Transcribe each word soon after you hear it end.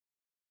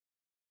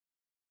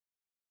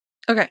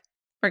Okay,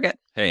 we're good.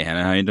 Hey,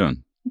 Hannah, how you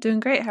doing? Doing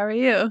great. How are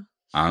you?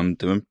 I'm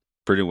doing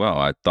pretty well.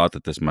 I thought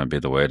that this might be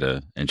the way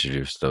to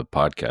introduce the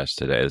podcast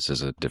today. This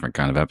is a different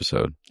kind of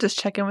episode. Just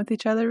check in with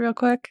each other real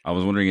quick. I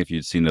was wondering if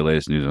you'd seen the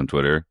latest news on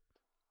Twitter.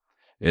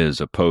 It is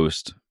a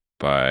post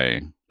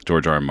by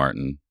George R. R.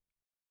 Martin.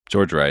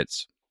 George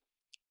writes,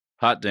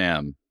 "Hot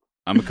damn,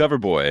 I'm a cover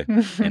boy,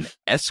 an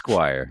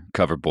Esquire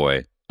cover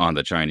boy on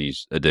the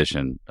Chinese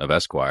edition of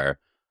Esquire.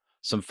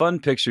 Some fun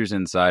pictures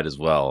inside as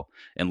well,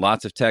 and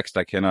lots of text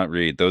I cannot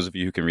read. Those of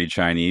you who can read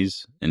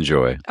Chinese,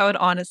 enjoy." I would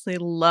honestly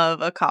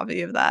love a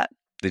copy of that.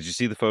 Did you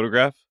see the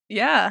photograph?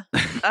 Yeah,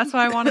 that's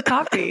why I want a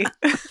copy.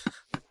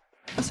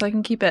 So I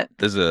can keep it.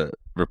 There's a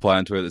reply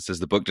on Twitter that says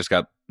the book just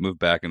got moved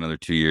back another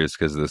 2 years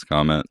because of this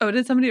comment. Oh,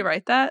 did somebody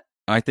write that?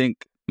 I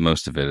think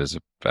most of it is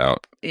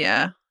about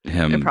Yeah,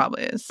 him. it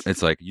probably is.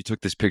 It's like, you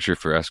took this picture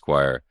for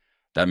Esquire.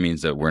 That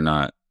means that we're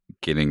not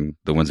getting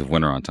the Winds of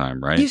Winter on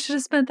time, right? You should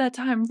have spent that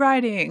time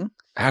writing.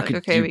 How Like, could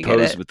okay, we you get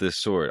pose it. with this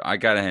sword? I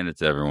gotta hand it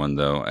to everyone,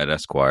 though, at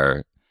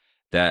Esquire.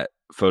 That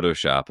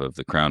Photoshop of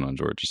the crown on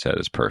George's head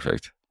is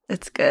perfect.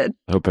 It's good.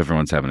 I hope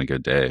everyone's having a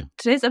good day.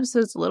 Today's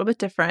episode is a little bit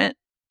different,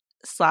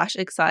 /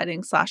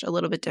 exciting / a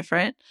little bit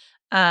different.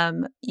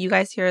 You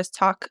guys hear us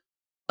talk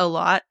a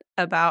lot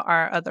about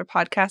our other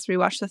podcast,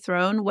 Rewatch the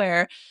Throne,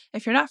 where,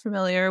 if you're not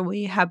familiar,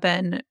 we have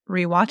been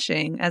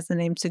rewatching, as the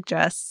name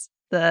suggests,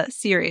 the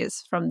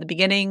series from the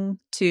beginning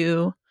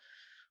to,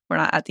 we're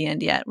not at the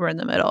end yet, we're in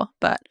the middle,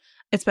 but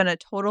it's been a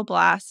total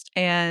blast,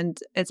 and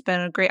it's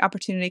been a great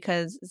opportunity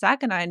because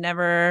Zach and I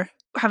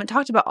haven't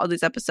talked about all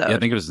these episodes. Yeah, I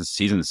think it was in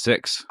season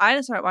 6. I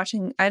almost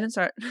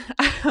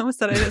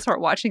said I didn't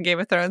start watching Game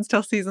of Thrones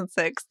till season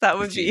 6. That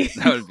would be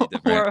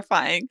different.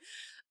 horrifying.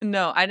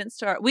 No,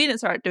 we didn't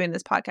start doing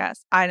this podcast.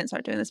 I didn't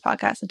start doing this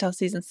podcast until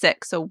season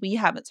 6. So we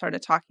haven't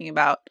started talking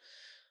about,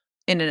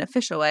 in an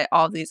official way,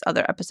 all these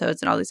other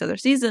episodes and all these other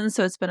seasons.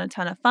 So it's been a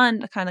ton of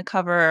fun to kind of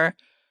cover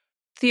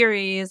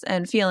theories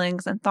and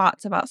feelings and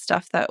thoughts about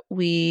stuff that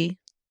we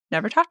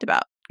never talked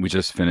about. We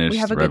just finished We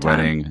have a Red good time.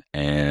 Wedding,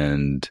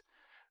 and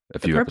a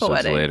few Purple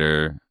episodes Wedding.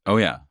 later. Oh,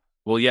 yeah.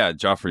 Well, yeah,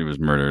 Joffrey was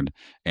murdered.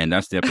 And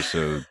that's the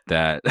episode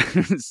that,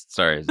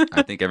 sorry,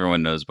 I think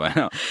everyone knows by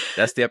now.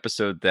 That's the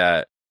episode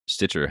that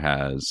Stitcher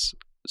has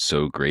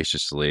so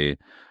graciously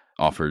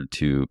offered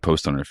to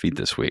post on our feed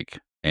this week.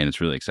 And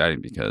it's really exciting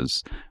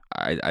because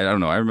I don't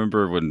know. I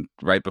remember when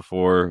right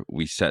before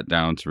we sat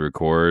down to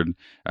record,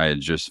 I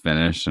had just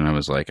finished and I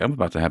was like, I'm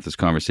about to have this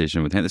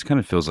conversation with him. This kind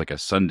of feels like a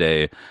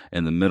Sunday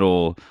in the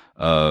middle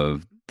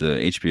of the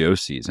HBO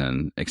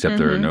season, except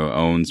there are no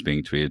owns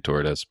being tweeted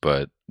toward us.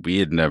 But we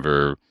had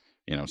never,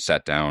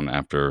 sat down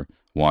after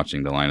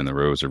watching The Lion and the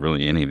Rose or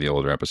really any of the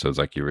older episodes,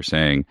 like you were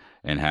saying,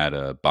 and had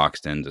a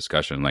boxed in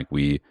discussion like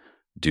we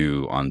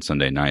do on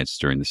Sunday nights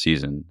during the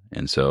season.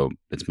 And so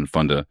it's been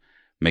fun to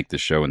make the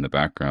show in the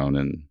background.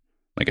 And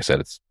like I said,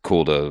 it's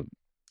cool to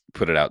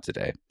put it out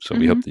today. So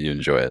we hope that you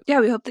enjoy it.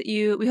 Yeah, we hope that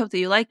you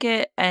like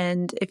it.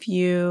 And if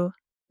you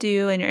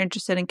do and you're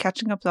interested in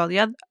catching up with all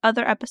the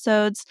other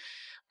episodes,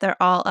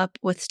 they're all up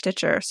with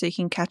Stitcher. So you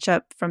can catch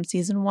up from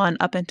season 1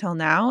 up until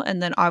now.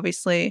 And then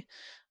obviously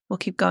we'll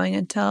keep going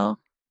until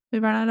we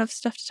run out of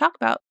stuff to talk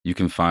about. You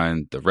can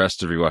find the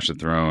rest of Rewatch the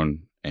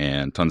Throne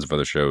and tons of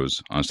other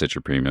shows on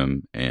Stitcher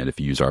Premium. And if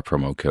you use our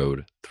promo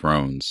code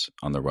THRONES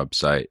on their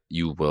website,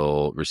 you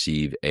will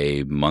receive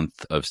a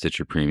month of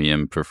Stitcher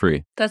Premium for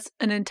free. That's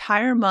an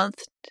entire month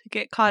to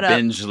get caught up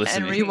Binge and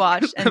listening.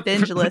 rewatch and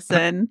binge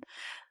listen.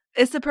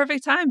 It's the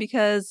perfect time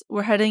because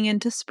we're heading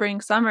into spring,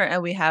 summer,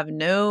 and we have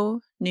no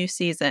new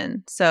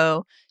season.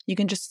 So you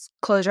can just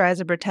close your eyes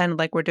and pretend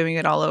like we're doing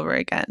it all over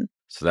again.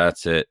 So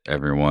that's it,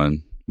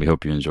 everyone. We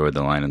hope you enjoyed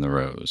The Lion and the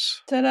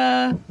Rose.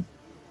 Ta-da!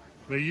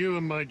 May you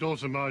and my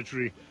daughter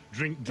Marjorie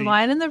drink deep. The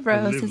Lion and the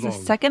Rose live is the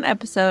long. second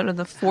episode of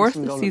the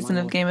 4th season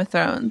of Game of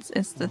Thrones.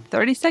 It's the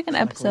 32nd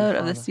episode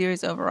of the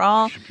series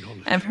overall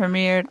and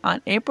premiered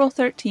on April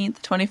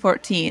 13th,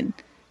 2014.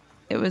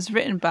 It was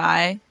written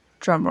by,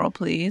 drumroll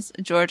please,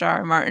 George R.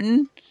 R.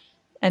 Martin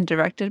and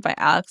directed by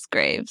Alex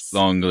Graves.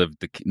 Long live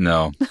the...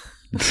 No.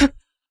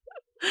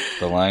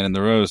 The Lion and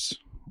the Rose.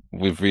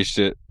 We've reached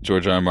it.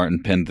 George R. R.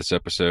 Martin penned this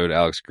episode.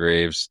 Alex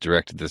Graves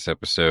directed this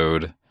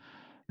episode.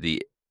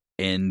 The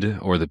end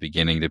or the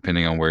beginning,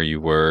 depending on where you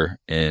were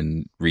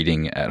in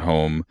reading at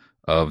home,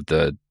 of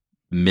the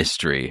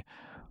mystery,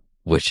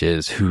 which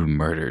is who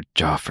murdered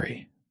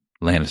Joffrey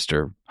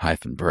Lannister -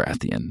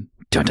 Baratheon.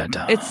 Dun, dun,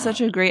 dun. It's such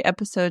a great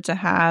episode to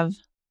have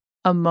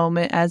a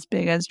moment as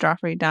big as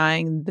Joffrey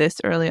dying this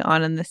early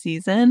on in the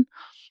season.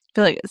 I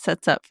feel like it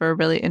sets up for a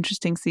really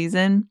interesting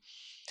season.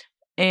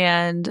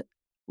 And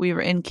we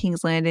were in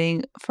King's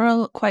Landing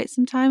for quite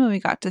some time, and we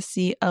got to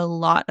see a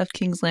lot of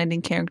King's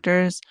Landing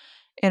characters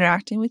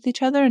interacting with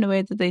each other in a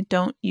way that they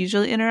don't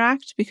usually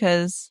interact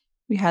because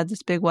we had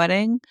this big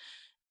wedding.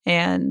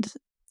 And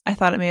I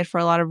thought it made for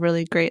a lot of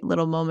really great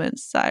little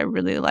moments that I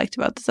really liked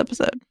about this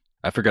episode.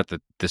 I forgot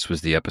that this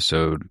was the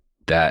episode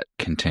that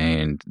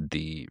contained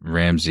the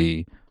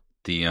Ramsay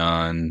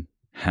Theon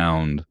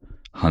Hound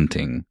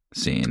hunting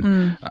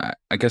scene.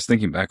 I guess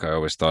thinking back, I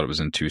always thought it was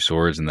in Two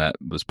Swords, and that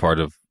was part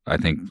of, I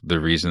think, the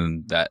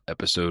reason that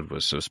episode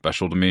was so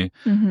special to me.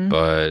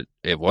 But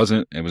it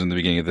wasn't. It was in the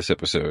beginning of this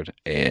episode,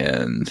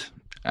 and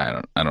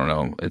I don't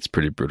know. It's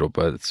pretty brutal,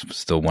 but it's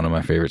still one of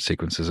my favorite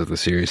sequences of the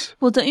series.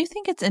 Well, don't you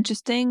think it's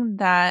interesting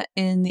that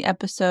in the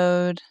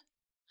episode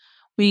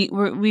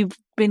we've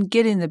been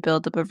getting the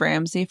buildup of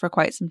Ramsay for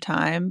quite some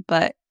time,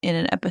 but in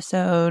an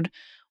episode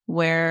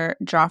where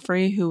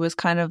Joffrey, who was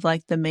kind of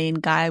like the main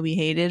guy we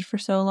hated for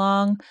so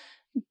long,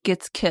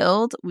 gets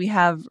killed, we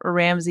have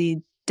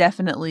Ramsay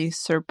definitely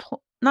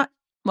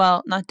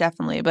not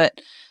definitely,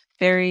 but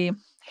very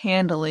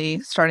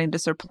handily starting to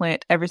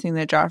supplant everything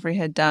that Joffrey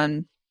had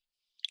done,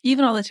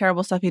 even all the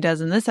terrible stuff he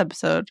does in this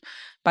episode,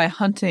 by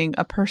hunting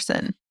a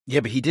person.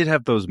 Yeah, but he did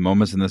have those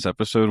moments in this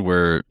episode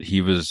where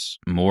he was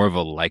more of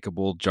a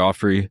likable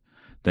Joffrey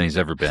than he's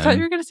ever been. I thought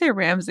you were going to say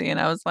Ramsay, and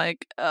I was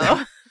like,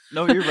 oh.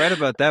 No, you're right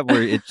about that,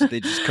 where they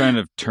just kind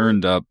of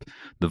turned up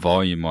the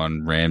volume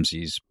on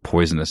Ramsay's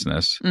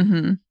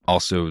poisonousness.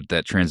 Also,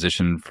 that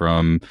transition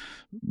from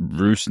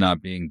Roose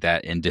not being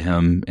that into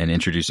him and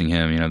introducing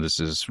him, this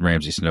is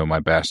Ramsay Snow,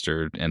 my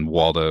bastard, and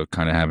Walda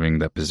kind of having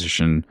that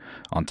position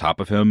on top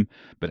of him.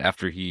 But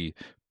after he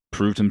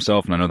proved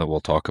himself, and I know that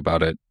we'll talk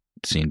about it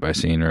scene by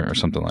scene or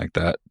something like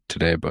that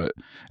today, but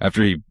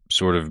after he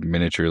sort of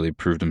miniaturely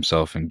proved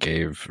himself and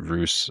gave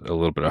Roose a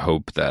little bit of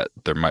hope that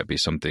there might be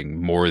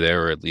something more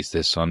there, or at least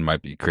his son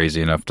might be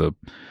crazy enough to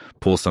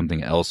pull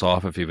something else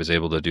off if he was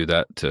able to do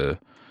that to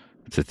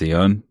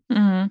Theon,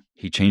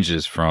 he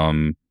changes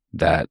from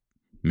that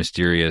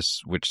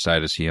mysterious which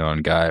side is he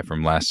on guy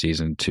from last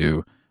season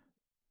to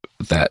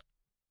that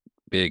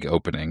big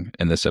opening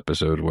in this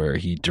episode where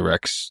he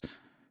directs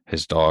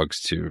his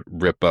dogs to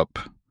rip up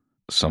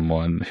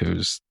someone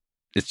who's,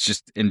 it's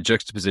just in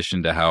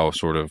juxtaposition to how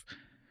sort of,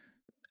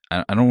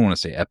 I don't want to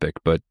say epic,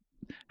 but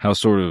how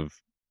sort of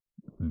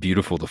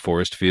beautiful the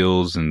forest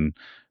feels, and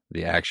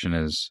the action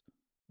is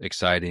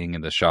exciting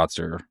and the shots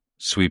are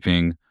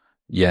sweeping,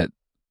 yet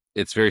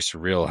it's very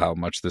surreal how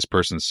much this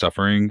person's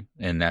suffering.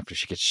 And after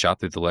she gets shot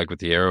through the leg with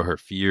the arrow, her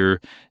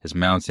fear is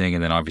mounting,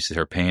 and then obviously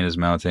her pain is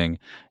mounting,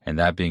 and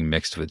that being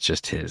mixed with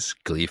just his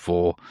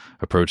gleeful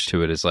approach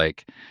to it is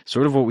like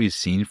sort of what we've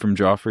seen from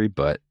Joffrey,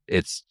 but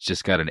it's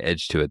just got an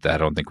edge to it that I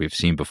don't think we've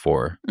seen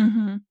before.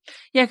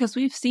 Yeah, because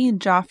we've seen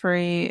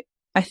Joffrey,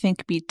 I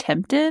think, be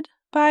tempted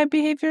by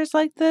behaviors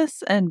like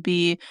this and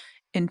be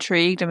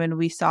intrigued. I mean,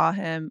 we saw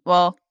him,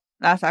 well,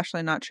 that's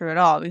actually not true at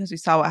all, because we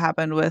saw what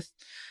happened with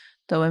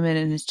the women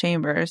in his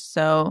chambers,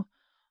 so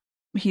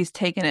he's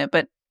taken it,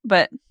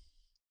 but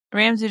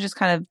Ramsay just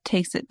kind of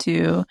takes it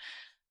to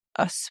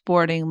a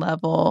sporting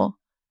level,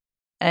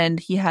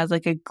 and he has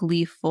like a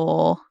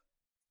gleefulness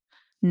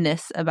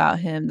about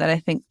him that I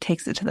think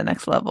takes it to the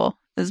next level,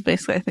 is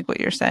basically I think what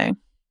you're saying.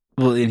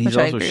 Well, and he's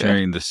also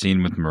sharing the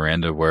scene with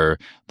Miranda where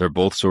they're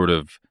both sort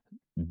of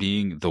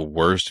being the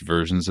worst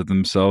versions of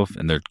themselves,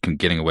 and they're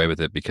getting away with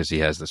it because he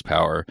has this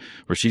power,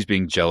 where she's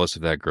being jealous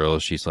of that girl.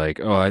 She's like,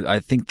 oh, I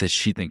think that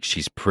she thinks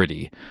she's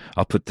pretty,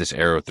 I'll put this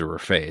arrow through her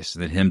face.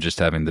 And then him just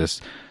having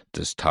this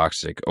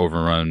toxic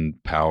overrun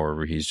power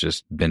where he's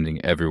just bending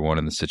everyone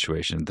in the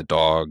situation, the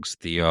dogs,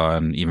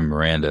 Theon, even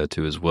Miranda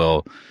to his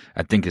will.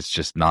 I think it's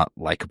just not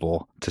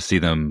likable to see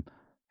them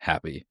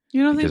happy.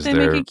 You don't think they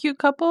make a cute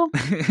couple?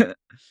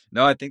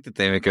 No, I think that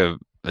they make a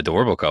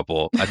adorable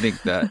couple. I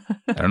think that,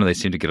 I don't know, they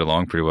seem to get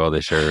along pretty well. They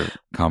share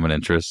common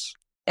interests.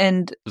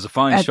 And it was a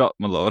fine shot,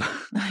 my lord.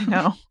 I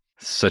know.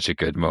 Such a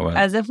good moment.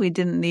 As if we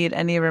didn't need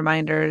any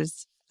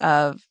reminders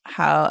of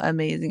how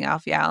amazing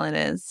Alfie Allen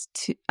is,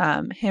 to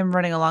him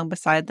running along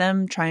beside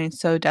them, trying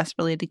so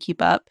desperately to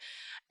keep up.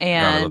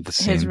 And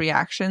his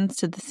reactions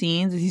to the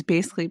scenes, he's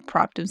basically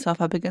propped himself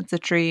up against a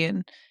tree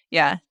and,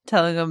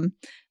 telling them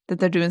that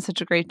they're doing such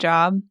a great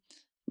job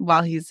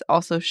while he's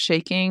also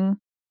shaking.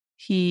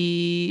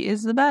 He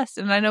is the best.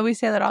 And I know we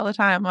say that all the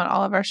time on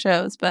all of our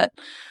shows, but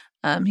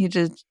he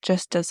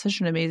just does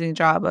such an amazing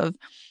job of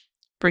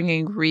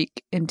bringing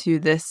Reek into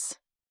this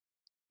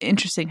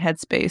interesting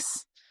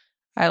headspace.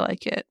 I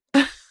like it.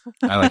 I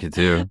like it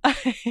too. I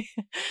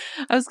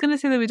was going to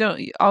say that we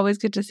don't always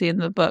get to see in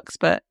the books,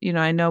 but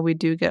I know we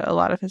do get a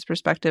lot of his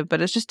perspective,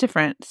 but it's just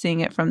different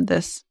seeing it from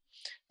this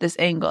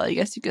angle, I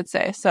guess you could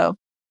say. So,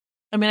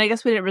 I mean, I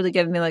guess we didn't really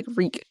get any like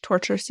Reek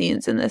torture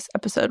scenes in this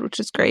episode, which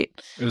is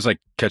great. It was like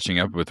catching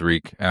up with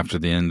Reek after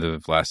the end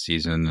of last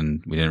season,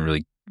 and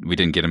we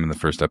didn't get him in the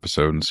first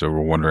episode, and so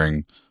we're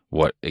wondering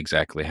what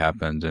exactly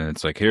happened. And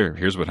it's like,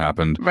 here's what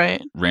happened.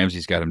 Right.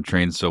 Ramsay's got him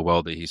trained so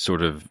well that he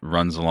sort of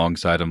runs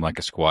alongside him like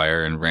a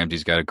squire, and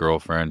Ramsay's got a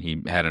girlfriend.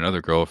 He had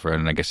another girlfriend,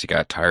 and I guess he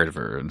got tired of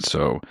her. And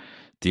so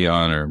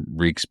Theon or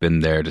Reek's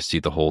been there to see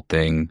the whole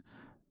thing,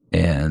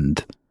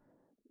 and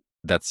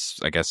that's,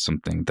 I guess,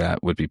 something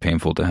that would be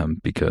painful to him,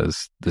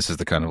 because this is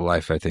the kind of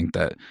life I think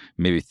that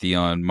maybe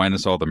Theon,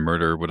 minus all the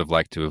murder, would have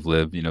liked to have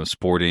lived,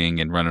 sporting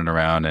and running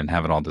around and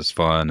having all this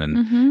fun.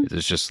 And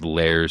there's just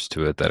layers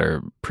to it that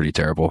are pretty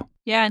terrible.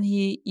 Yeah, and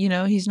he,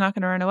 he's not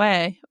going to run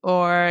away,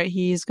 or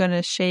he's going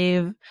to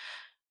shave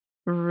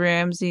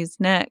Ramsay's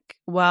neck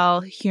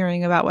while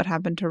hearing about what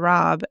happened to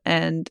Robb,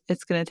 and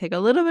it's going to take a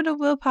little bit of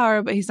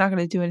willpower, but he's not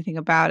going to do anything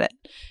about it.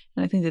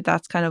 And I think that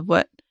that's kind of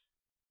what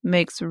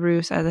makes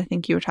Roose, as I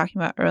think you were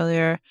talking about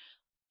earlier,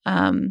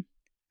 I'm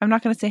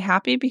not going to say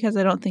happy, because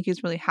I don't think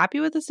he's really happy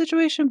with the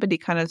situation, but he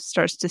kind of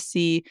starts to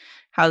see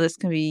how this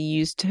can be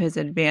used to his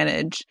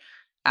advantage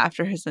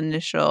after his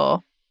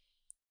initial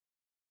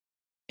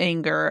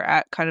anger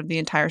at kind of the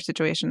entire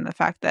situation. The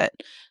fact that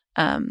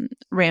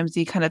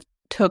Ramsay kind of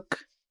took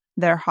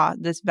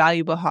this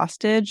valuable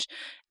hostage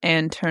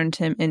and turned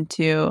him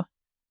into,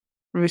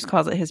 Roose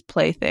calls it his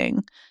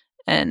plaything,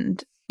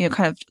 and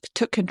kind of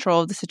took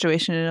control of the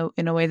situation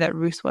in a way that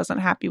Roose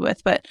wasn't happy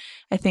with. But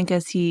I think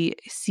as he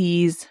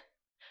sees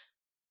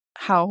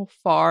how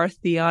far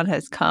Theon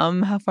has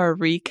come, how far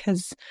Reek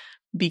has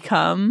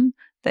become,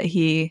 that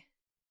he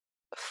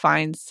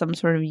finds some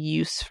sort of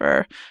use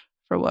for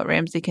what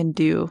Ramsay can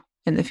do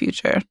in the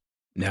future.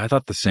 Yeah, I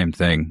thought the same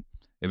thing.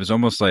 It was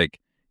almost like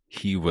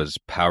he was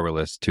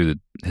powerless to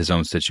his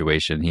own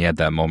situation. He had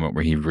that moment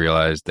where he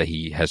realized that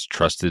he has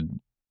trusted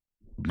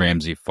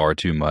Ramsay far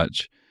too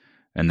much,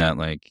 and that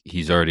like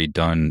he's already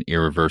done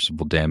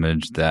irreversible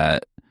damage,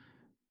 that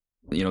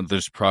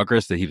there's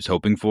progress that he was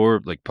hoping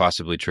for, like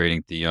possibly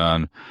trading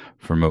Theon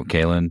for Moat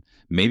Cailin.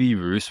 Maybe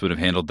Roose would have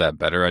handled that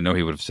better. I know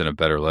he would have sent a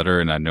better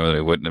letter, and I know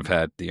they wouldn't have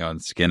had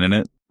Theon's skin in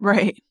it.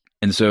 Right.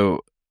 And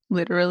so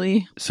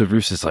literally. So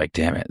Roose is like,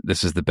 damn it,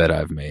 this is the bet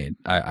I've made.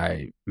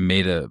 I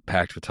made a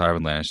pact with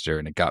Tywin Lannister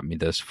and it got me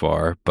this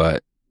far,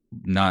 but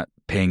not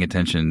paying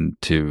attention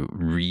to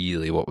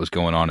really what was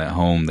going on at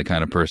home, the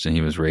kind of person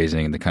he was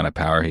raising, the kind of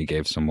power he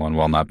gave someone,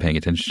 while not paying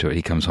attention to it.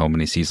 He comes home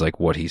and he sees like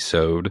what he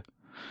sowed,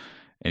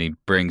 and he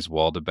brings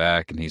Walda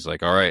back, and he's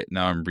like, all right,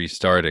 now I'm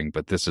restarting,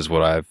 but this is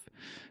what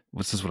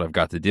I've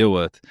got to deal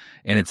with.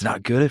 And it's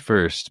not good at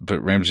first,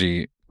 but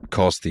Ramsay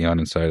calls Theon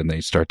inside, and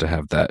they start to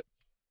have that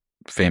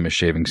famous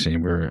shaving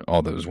scene where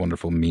all those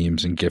wonderful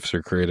memes and gifs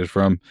are created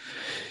from.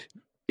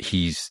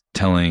 He's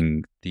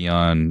telling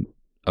Theon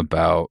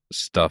about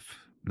stuff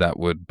that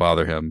would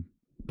bother him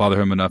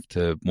enough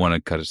to want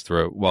to cut his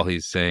throat, while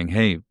he's saying,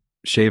 hey,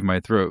 shave my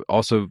throat.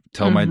 Also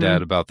tell my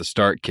dad about the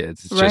Stark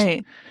kids. It's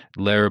right. Just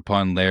layer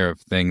upon layer of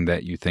thing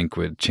that you think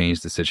would change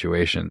the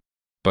situation.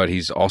 But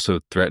he's also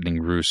threatening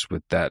Roose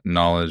with that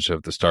knowledge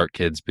of the Stark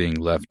kids being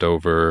left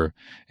over.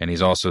 And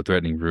he's also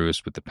threatening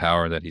Roose with the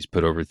power that he's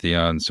put over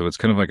Theon. So it's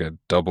kind of like a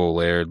double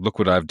layered, look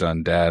what I've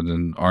done, Dad,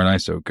 and aren't I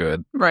so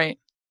good? Right.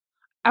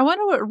 I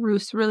wonder what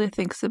Roose really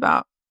thinks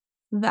about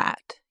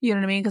that. You know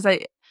what I mean? Because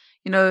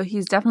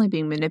he's definitely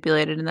being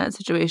manipulated in that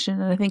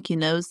situation. And I think he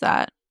knows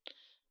that.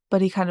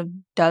 But he kind of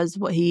does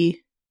what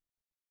he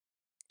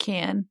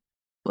can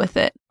with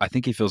it. I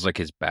think he feels like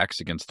his back's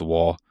against the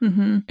wall.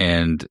 Mm-hmm.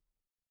 And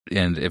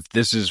if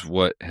this is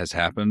what has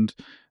happened,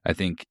 I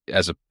think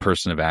as a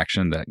person of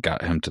action that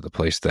got him to the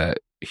place that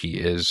he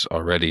is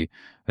already,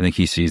 I think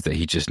he sees that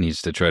he just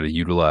needs to try to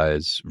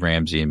utilize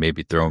Ramsay and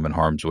maybe throw him in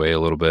harm's way a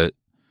little bit.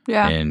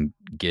 Yeah. And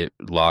get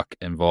Locke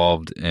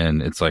involved.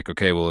 And it's like,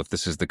 okay, well, if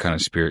this is the kind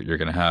of spirit you're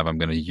going to have, I'm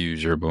going to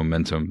use your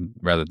momentum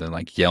rather than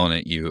like yelling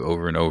at you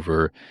over and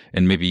over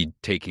and maybe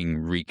taking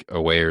Reek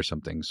away or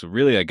something. So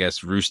really, I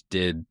guess Roose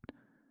did.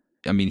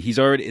 I mean,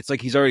 it's like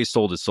he's already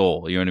sold his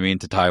soul, you know what I mean,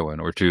 to Tywin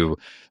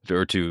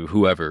or to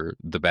whoever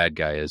the bad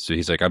guy is. So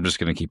he's like, I'm just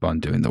going to keep on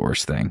doing the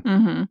worst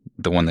thing,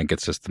 the one that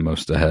gets us the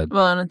most ahead.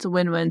 Well, and it's a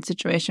win-win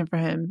situation for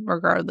him,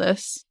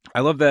 regardless.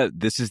 I love that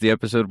this is the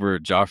episode where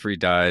Joffrey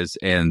dies,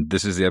 and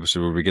this is the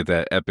episode where we get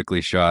that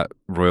epically shot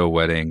royal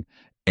wedding,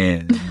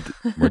 and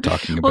we're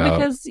talking about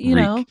because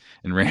Reek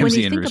and Ramsay when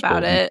you and think Roose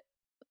about Bolton. it,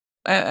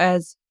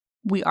 as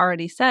we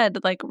already said,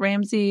 like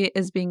Ramsay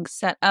is being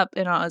set up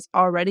and is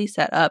already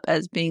set up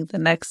as being the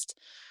next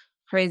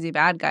crazy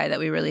bad guy that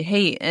we really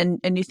hate. And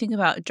you think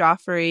about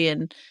Joffrey,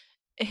 and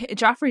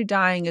Joffrey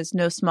dying is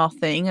no small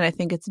thing. And I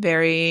think it's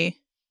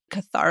very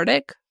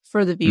cathartic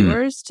for the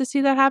viewers to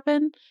see that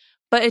happen.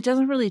 But it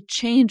doesn't really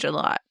change a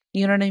lot.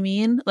 You know what I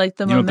mean? Like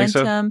the You don't think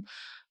so? momentum.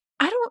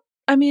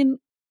 I mean,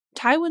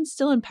 Tywin's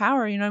still in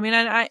power. You know what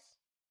I mean?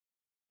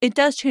 It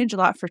does change a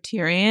lot for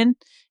Tyrion,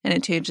 and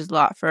it changes a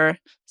lot for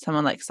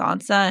someone like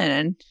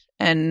Sansa,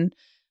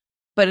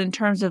 but in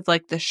terms of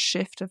like the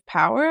shift of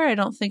power, I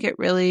don't think it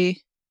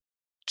really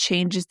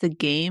changes the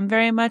game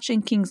very much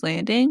in King's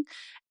Landing.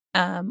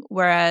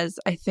 Whereas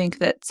I think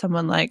that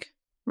someone like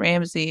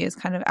Ramsay is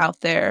kind of out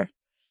there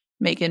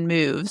making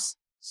moves,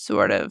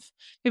 sort of,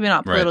 maybe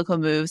not political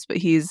moves, but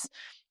he's,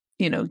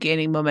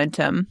 gaining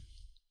momentum.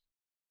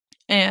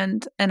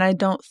 And I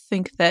don't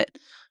think that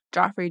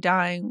Joffrey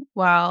dying,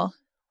 while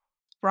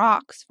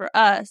rocks for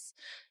us,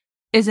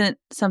 isn't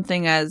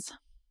something as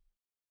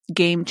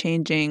game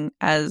changing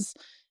as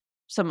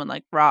someone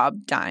like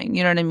Robb dying.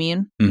 You know what I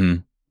mean?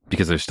 Mm-hmm.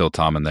 Because there's still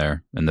Tommen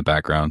there in the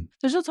background.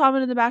 There's still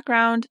Tommen in the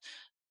background.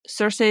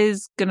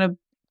 Cersei's gonna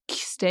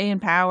stay in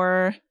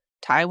power.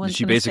 Tywin's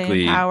She gonna stay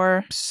basically in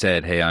power.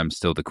 said, hey, I'm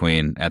still the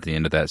queen at the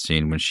end of that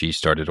scene when she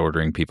started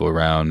ordering people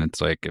around.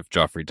 It's like, if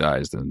Joffrey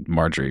dies, then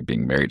Marjorie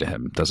being married to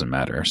him doesn't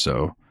matter.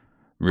 So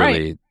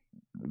really,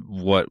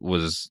 what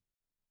was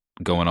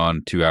going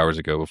on 2 hours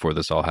ago before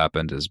this all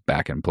happened is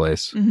back in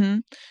place. Mm-hmm.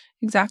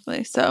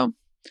 Exactly. So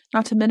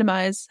not to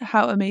minimize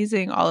how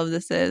amazing all of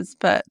this is,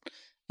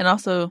 and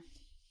also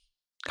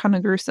kind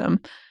of gruesome.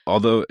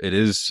 Although it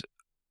is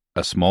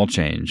a small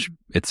change,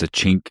 it's a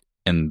chink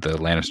in the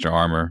Lannister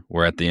armor,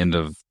 where at the end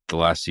of the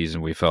last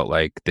season, we felt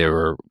like they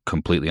were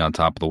completely on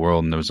top of the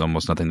world and there was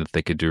almost nothing that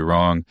they could do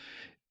wrong.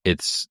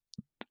 It's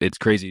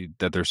crazy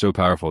that they're so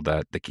powerful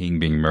that the king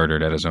being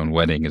murdered at his own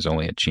wedding is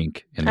only a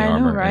chink in the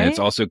armor. Right? And it's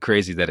also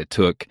crazy that it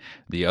took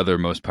the other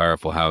most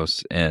powerful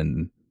house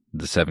in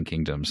the Seven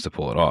Kingdoms to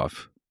pull it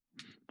off.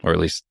 Or at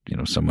least,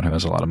 someone who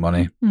has a lot of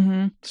money.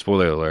 Mm-hmm.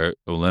 Spoiler alert,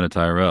 Olenna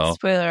Tyrell.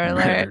 Spoiler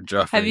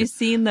alert. Have you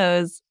seen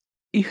those?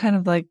 You kind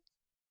of like,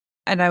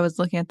 and I was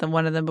looking at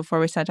one of them before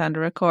we sat down to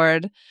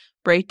record,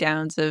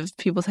 breakdowns of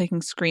people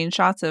taking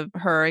screenshots of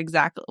her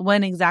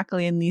when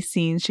exactly in these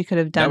scenes she could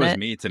have done it. That was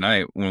me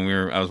tonight when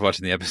I was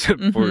watching the episode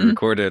before we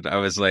recorded. I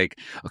was like,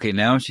 okay,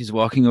 now she's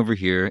walking over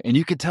here, and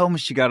you could tell when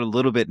she got a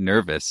little bit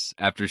nervous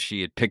after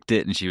she had picked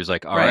it, and she was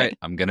like, all right,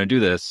 I'm going to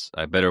do this.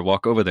 I better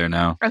walk over there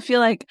now. I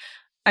feel like,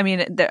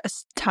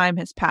 time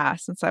has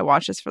passed since I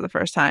watched this for the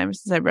first time,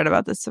 since I read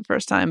about this the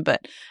first time. But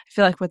I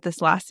feel like with this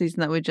last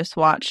season that we just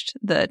watched,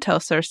 the "Tell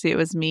Cersei it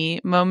was me"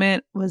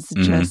 moment was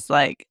just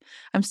like,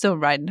 I'm still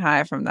riding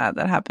high from that.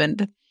 That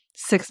happened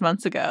 6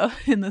 months ago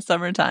in the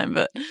summertime,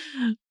 but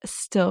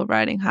still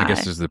riding high. I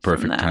guess this is the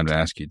perfect time to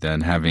ask you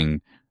then, having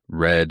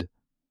read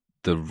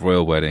the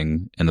royal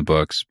wedding in the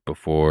books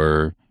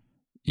before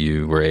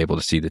you were able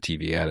to see the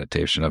TV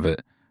adaptation of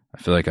it.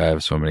 I feel like I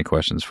have so many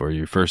questions for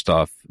you. First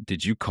off,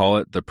 did you call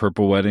it the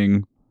Purple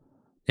Wedding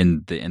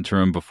in the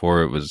interim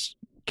before it was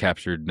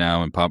captured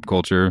now in pop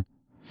culture?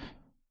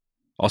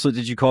 Also,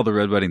 did you call the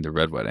Red Wedding the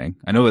Red Wedding?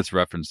 I know it's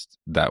referenced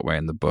that way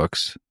in the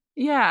books.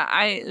 Yeah,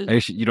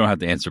 Actually, you don't have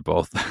to answer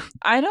both.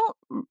 I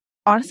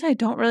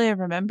don't really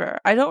remember.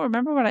 I don't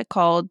remember what I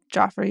called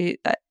Joffrey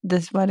at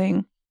this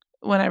wedding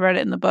when I read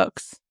it in the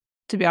books,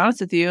 to be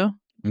honest with you.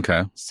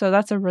 Okay. So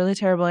that's a really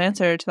terrible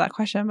answer to that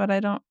question, but I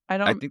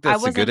think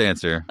that's a good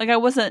answer. Like, I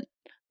wasn't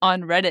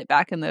on Reddit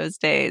back in those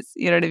days.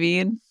 You know what I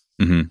mean?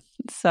 Mm-hmm.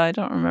 So I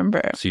don't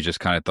remember. So you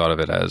just kind of thought of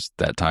it as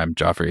that time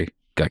Joffrey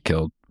got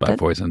killed by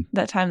poison.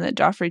 That time that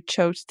Joffrey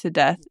choked to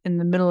death in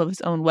the middle of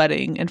his own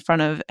wedding in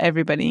front of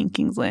everybody in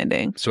King's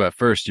Landing. So at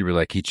first you were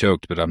like, he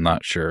choked, but I'm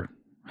not sure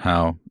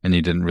how. And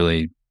you didn't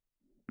really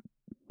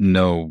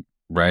know,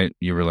 right?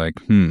 You were like,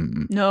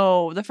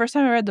 No, the first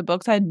time I read the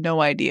books, I had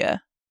no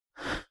idea.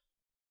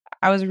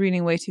 I was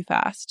reading way too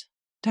fast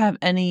to have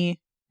in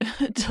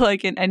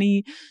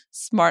any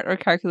smart or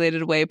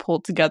calculated way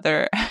pulled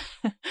together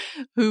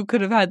who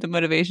could have had the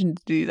motivation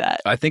to do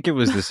that. I think it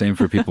was the same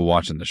for people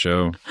watching the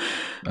show.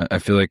 I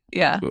feel like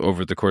yeah,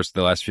 over the course of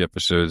the last few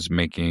episodes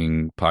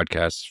making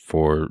podcasts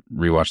for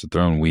Rewatch the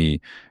Throne,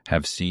 we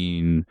have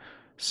seen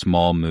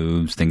small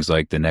moves, things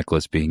like the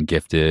necklace being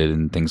gifted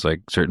and things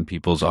like certain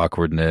people's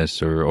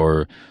awkwardness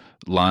or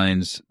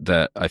lines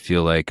that I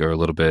feel like are a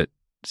little bit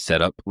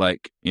set up,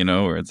 like,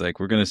 where it's like,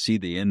 we're going to see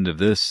the end of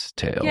this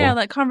tale. Yeah,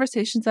 like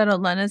conversations that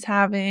Olenna's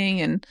having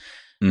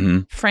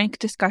and frank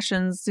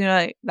discussions,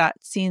 like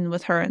that scene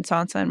with her and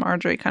Sansa and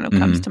Marjorie kind of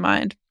comes to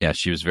mind. Yeah,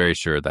 she was very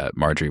sure that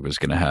Marjorie was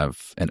going to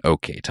have an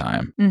okay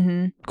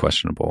time.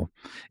 Questionable.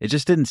 It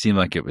just didn't seem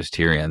like it was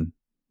Tyrion.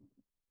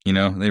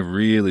 They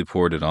really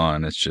poured it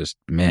on. It's just,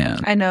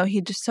 man. I know.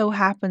 He just so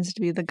happens to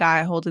be the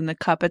guy holding the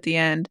cup at the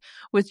end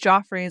with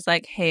Joffrey's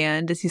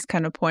hand as he's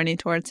kind of pointing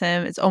towards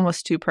him. It's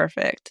almost too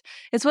perfect.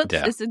 It's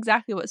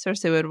exactly what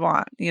Cersei would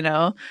want,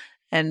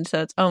 And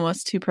so it's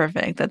almost too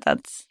perfect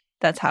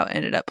that's how it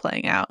ended up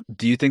playing out.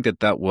 Do you think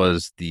that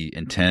was the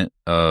intent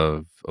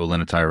of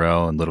Olenna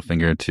Tyrell and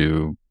Littlefinger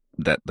to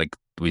that, like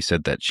we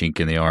said, that chink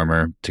in the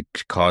armor to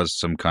cause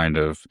some kind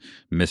of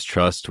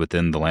mistrust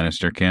within the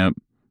Lannister camp?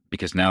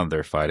 Because now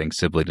they're fighting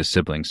sibling to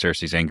sibling.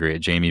 Cersei's angry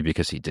at Jaime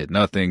because he did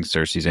nothing.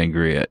 Cersei's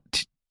angry at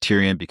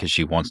Tyrion because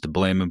she wants to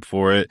blame him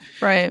for it.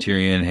 Right.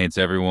 Tyrion hates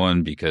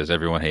everyone because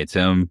everyone hates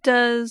him.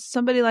 Does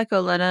somebody like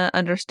Olenna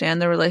understand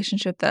the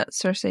relationship that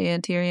Cersei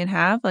and Tyrion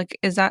have? Like,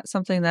 is that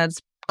something that's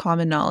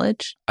common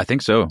knowledge? I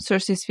think so.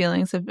 Cersei's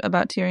feelings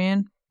about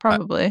Tyrion?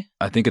 Probably.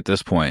 I think at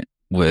this point,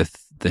 with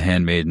the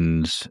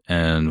handmaidens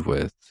and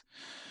with,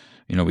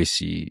 we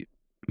see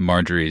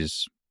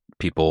Marjorie's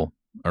people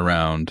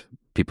around,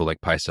 people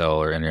like Pycelle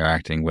are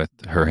interacting with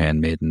her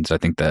handmaidens. I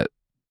think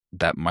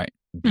that might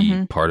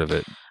be part of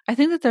it. I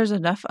think that there's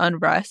enough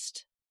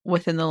unrest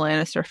within the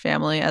Lannister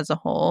family as a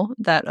whole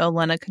that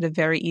Olenna could have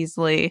very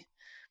easily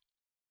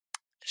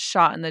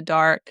shot in the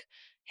dark,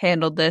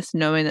 handled this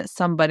knowing that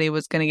somebody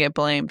was going to get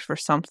blamed for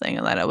something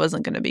and that it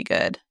wasn't going to be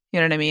good. You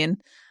know what I mean?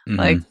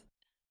 Like,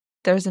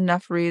 there's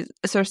enough reason.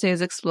 Cersei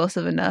is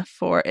explosive enough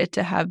for it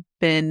to have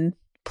been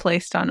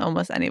placed on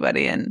almost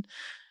anybody, and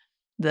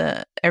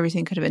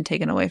everything could have been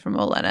taken away from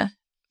Olenna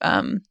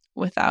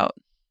without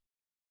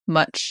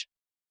much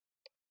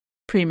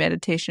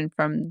premeditation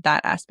from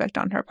that aspect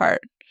on her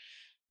part.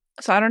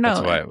 So I don't know.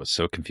 That's why it was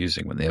so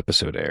confusing when the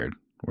episode aired.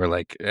 Where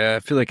like I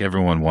feel like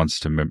everyone wants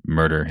to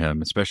murder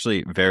him,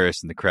 especially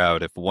Varys in the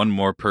crowd. If one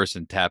more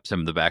person taps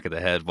him in the back of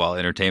the head while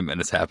entertainment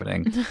is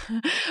happening,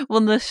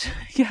 well,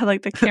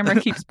 like the camera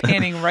keeps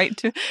panning right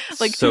to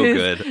like so to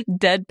his good.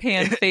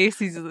 deadpan face.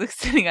 He's like,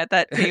 sitting at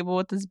that table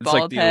with his It's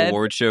bald like the head.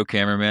 award show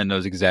cameraman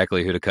knows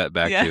exactly who to cut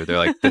back Yeah. to. They're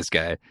like, this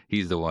guy,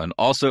 he's the one.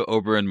 Also,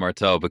 Oberyn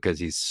Martell because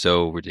he's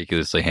so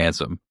ridiculously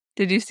handsome.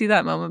 Did you see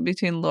that moment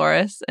between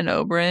Loras and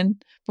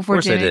Oberyn before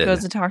course I Jaime did.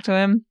 goes to talk to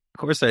him? Of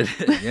course I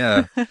did.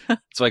 Yeah,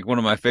 it's like one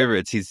of my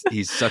favorites.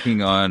 He's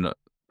sucking on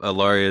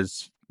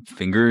Alaria's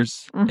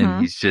fingers, Mhm.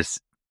 and he's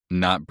just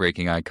not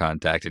breaking eye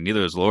contact. And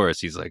neither is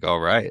Loras. He's like, all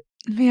right.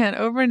 Man,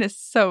 Oberyn is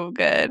so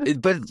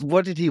good. But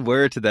what did he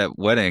wear to that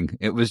wedding?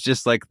 It was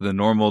just like the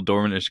normal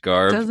Dornish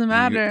garb. Doesn't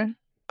matter.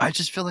 I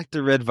just feel like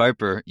the Red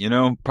Viper,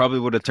 probably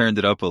would have turned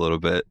it up a little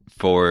bit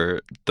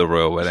for the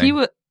royal wedding. He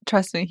would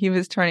trust me. He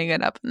was turning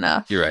it up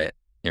enough. You're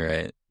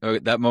right. Oh,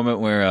 that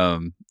moment where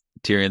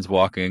Tyrion's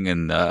walking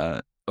and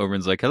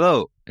Oberyn's like,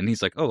 hello. And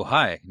he's like, oh,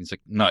 hi. And he's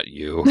like, not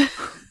you.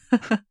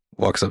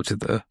 Walks up to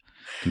the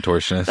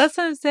contortionist. That's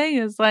what I'm saying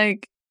is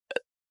like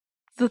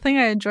the thing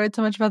I enjoyed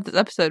so much about this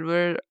episode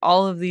were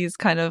all of these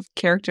kind of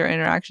character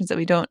interactions that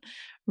we don't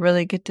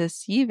really get to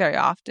see very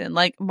often.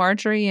 Like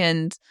Marjorie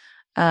and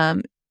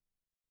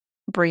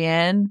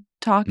Brienne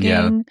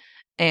talking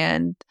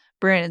and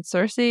Brienne and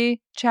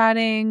Cersei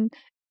chatting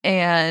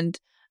and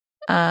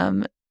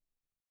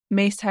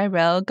Mace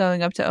Tyrell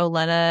going up to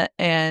Olenna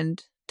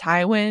and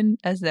Tywin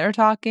as they're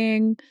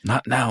talking.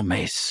 Not now,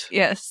 Mace.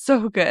 Yes,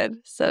 so good.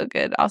 So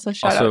good. Also,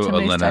 shout out to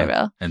Mace Olenna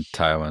Tyrell. and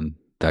Tywin.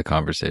 That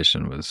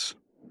conversation was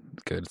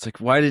good. It's like,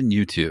 why didn't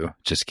you two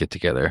just get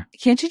together?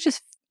 Can't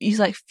you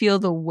like feel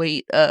the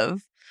weight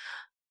of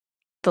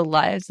the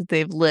lives that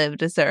they've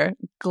lived as they're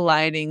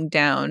gliding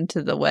down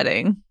to the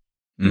wedding?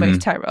 Mace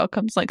Tyrell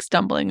comes like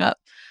stumbling up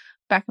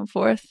back and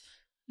forth.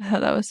 I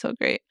thought that was so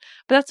great.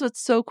 But that's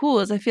what's so cool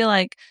is I feel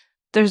like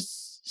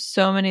there's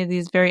so many of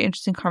these very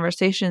interesting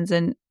conversations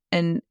and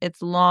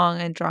it's long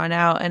and drawn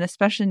out, and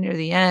especially near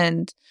the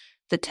end,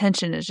 the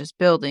tension is just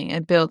building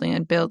and building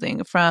and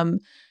building from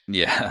from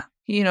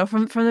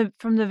the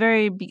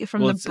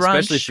brunch.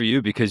 Especially for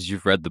you because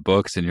you've read the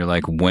books and you're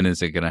like, when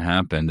is it going to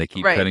happen? They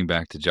keep cutting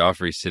back to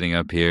Joffrey sitting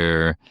up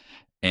here,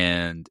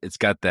 and it's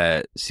got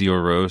that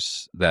Sior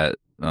Rose, that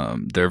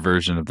their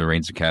version of the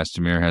Reigns of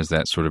Castamere has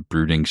that sort of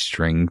brooding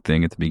string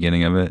thing at the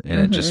beginning of it, and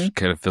it just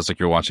kind of feels like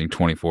you're watching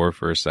 24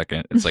 for a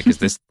second. It's like, is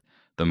this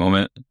the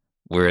moment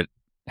where it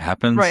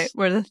happens? Right,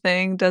 where the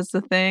thing does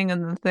the thing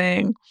and the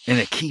thing. And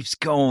it keeps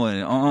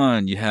going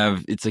on.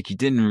 It's like you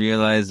didn't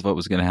realize what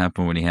was going to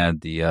happen when he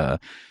had the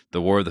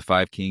War of the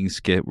Five Kings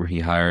skit where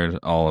he hired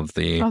all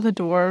the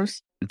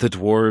dwarves. The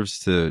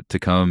dwarves to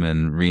come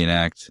and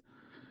reenact,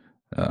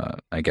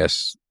 I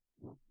guess,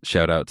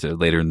 shout out to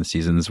later in the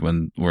seasons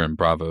when we're in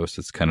Braavos.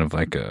 It's kind of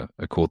like a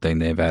cool thing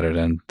they've added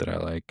in that I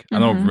like. I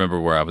don't remember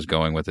where I was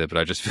going with it, but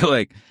I just feel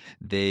like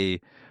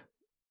it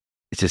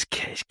just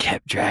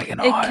kept dragging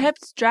on. It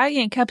kept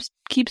dragging,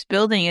 keeps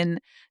building.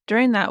 And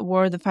during that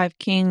War of the Five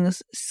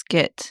Kings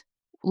skit,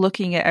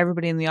 looking at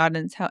everybody in the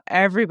audience, how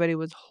everybody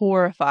was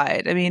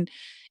horrified. I mean,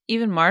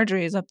 even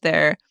Marjorie is up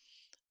there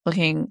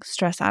looking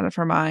stressed out of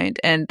her mind.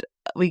 And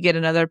we get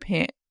another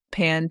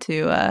pan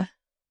to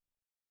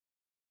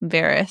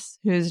Varys,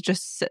 who's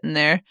just sitting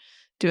there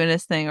doing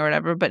his thing or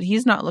whatever, but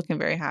he's not looking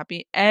very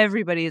happy.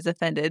 Everybody is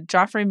offended.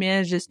 Joffrey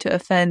manages to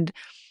offend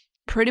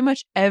pretty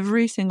much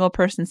every single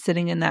person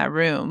sitting in that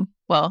room.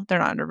 Well, they're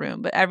not in a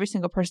room, but every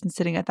single person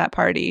sitting at that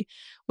party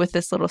with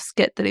this little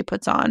skit that he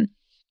puts on.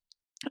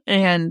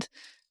 And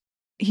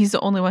he's the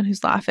only one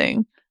who's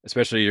laughing.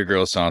 Especially your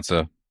girl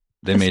Sansa.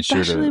 They made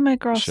sure to my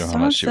girl show Sansa. how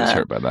much she was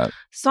hurt by that.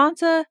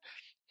 Sansa,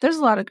 there's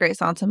a lot of great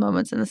Sansa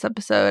moments in this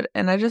episode,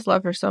 and I just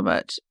love her so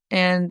much.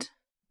 And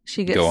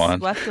she gets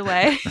swept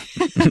away.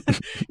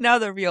 Now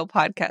the real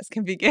podcast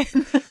can begin.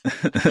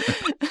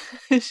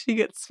 She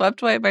gets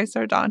swept away by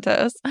Ser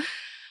Dantos.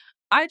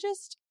 I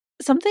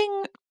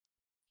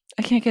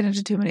can't get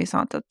into too many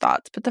Sansa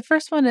thoughts, but the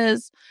first one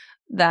is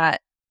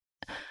that,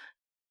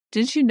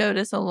 didn't you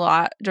notice a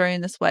lot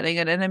during this wedding,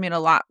 and I mean a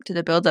lot to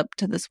the build up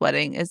to this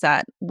wedding, is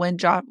that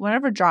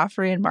whenever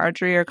Joffrey and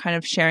Marjorie are kind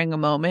of sharing a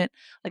moment,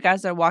 like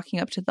as they're walking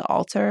up to the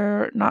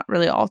altar, not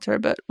really altar,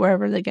 but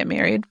wherever they get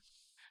married,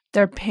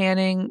 they're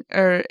panning,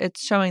 or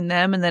it's showing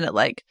them, and then it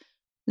like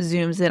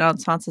zooms in on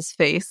Sansa's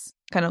face,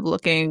 kind of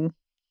looking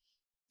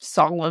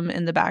solemn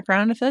in the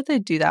background. I feel like they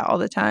do that all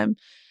the time.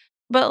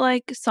 But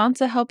like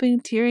Sansa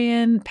helping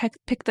Tyrion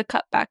pick the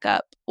cup back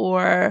up,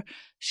 or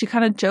she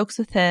kind of jokes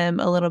with him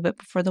a little bit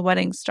before the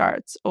wedding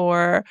starts,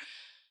 or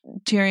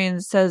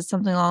Tyrion says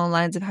something along the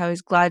lines of how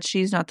he's glad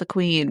she's not the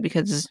queen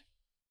because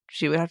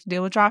she would have to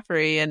deal with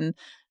Joffrey, and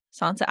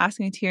Sansa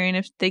asking Tyrion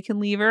if they can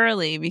leave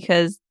early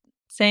because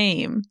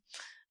same.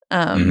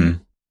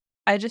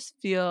 I just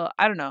feel,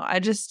 I don't know, I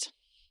just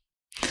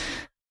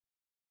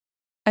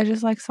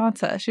like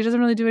Sansa. She doesn't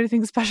really do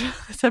anything special in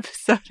this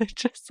episode. It's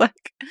just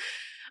like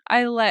I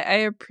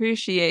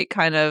appreciate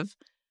kind of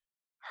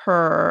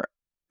her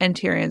and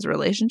Tyrion's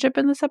relationship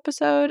in this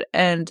episode,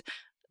 and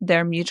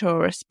their mutual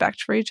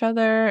respect for each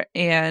other.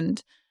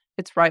 And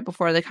it's right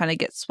before they kind of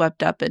get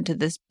swept up into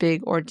this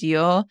big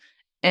ordeal.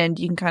 And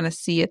you can kind of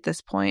see at this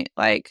point,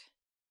 like,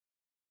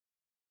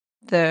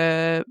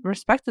 the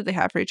respect that they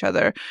have for each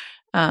other.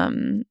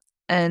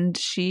 And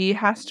she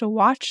has to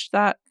watch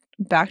that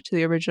back to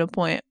the original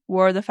point,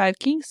 War of the Five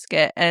Kings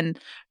skit, and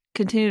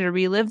continue to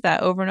relive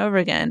that over and over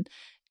again.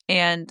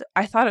 And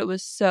I thought it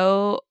was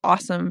so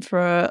awesome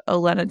for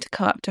Olenna to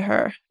come up to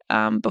her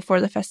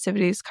before the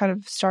festivities kind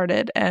of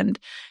started. And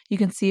you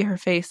can see her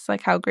face,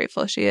 like how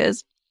grateful she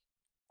is.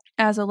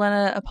 As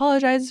Olenna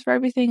apologizes for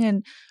everything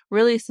and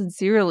really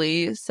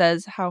sincerely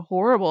says how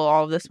horrible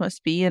all of this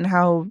must be and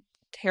how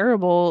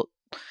terrible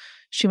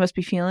she must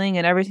be feeling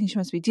and everything she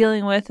must be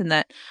dealing with, and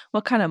that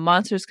what kind of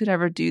monsters could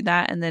ever do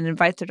that, and then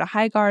invites her to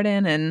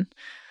Highgarden. And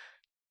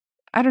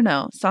I don't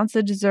know,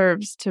 Sansa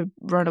deserves to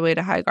run away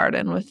to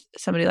Highgarden with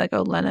somebody like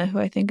Olenna, who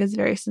I think is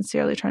very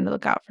sincerely trying to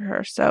look out for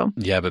her. So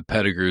Yeah, but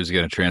Pettigrew's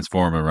going to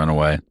transform and run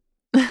away.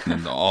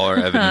 And all our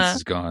evidence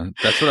is gone.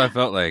 That's what I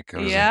felt like. I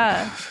was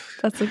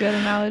that's a good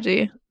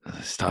analogy.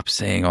 Stop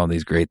saying all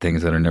these great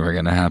things that are never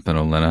going to happen,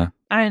 Olenna.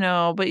 I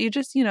know, but you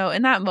just,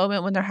 in that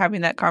moment when they're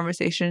having that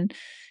conversation,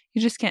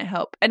 you just can't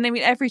help. And I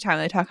mean, every time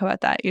they talk about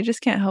that, you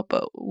just can't help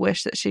but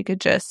wish that she could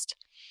just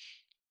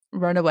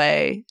run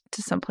away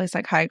to someplace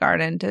like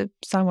Highgarden, to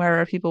somewhere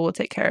where people will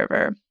take care of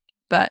her.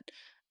 But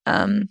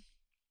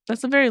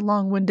that's a very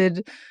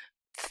long-winded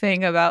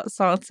thing about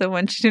Sansa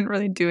when she didn't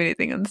really do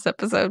anything in this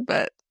episode.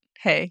 But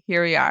hey,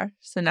 here we are.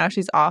 So now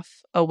she's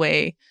off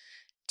away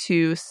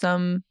to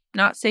some,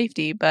 not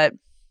safety, but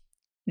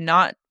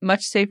not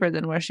much safer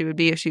than where she would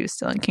be if she was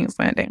still in King's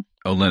Landing.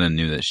 Olenna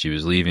knew that she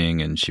was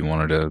leaving and she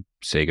wanted to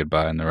say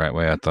goodbye in the right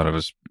way. I thought it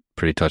was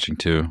pretty touching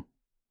too.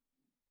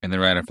 And then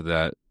right after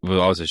that,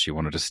 well, obviously she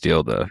wanted to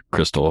steal the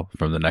crystal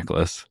from the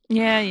necklace.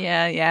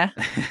 Yeah.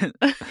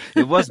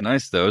 It was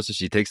nice though. So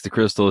she takes the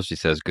crystal, she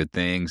says good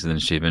things, and then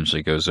she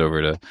eventually goes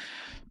over to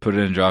put it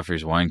in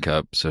Joffrey's wine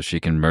cup so she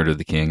can murder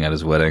the king at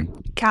his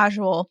wedding.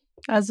 Casual,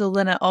 as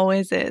Olenna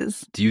always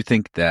is. Do you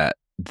think that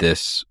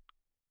this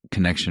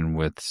connection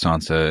with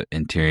Sansa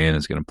and Tyrion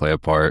is going to play a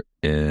part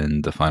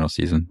in the final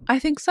season? I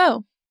think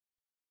so.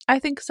 I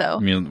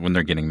mean, when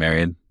they're getting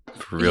married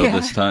for real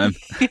this time?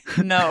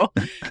 No.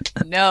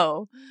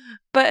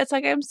 But it's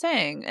like I'm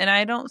saying, and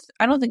I don't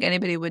think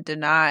anybody would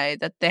deny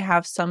that they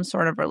have some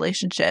sort of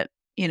relationship,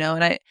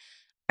 and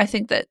I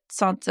think that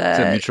Sansa... It's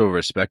a mutual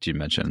respect you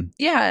mentioned.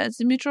 Yeah, it's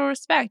a mutual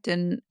respect,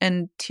 and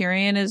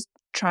Tyrion is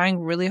trying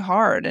really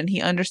hard, and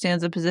he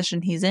understands the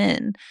position he's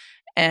in,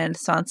 and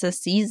Sansa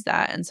sees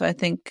that, and so I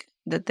think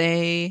that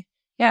they,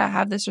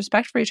 have this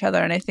respect for each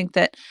other, and I think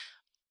that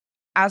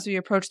as we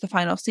approach the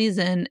final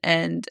season,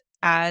 and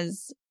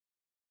as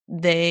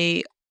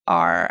they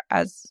are,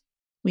 as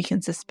we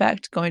can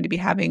suspect, going to be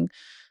having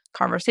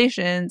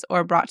conversations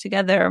or brought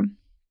together,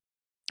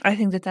 I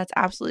think that that's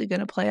absolutely going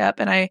to play up,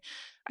 and I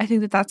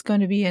think that that's going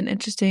to be an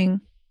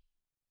interesting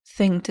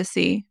thing to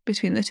see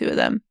between the two of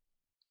them,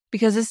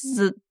 because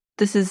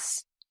this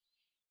is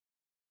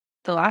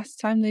the last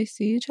time they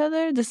see each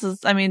other.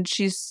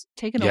 She's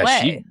taken away.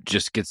 Yeah, she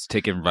just gets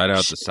taken right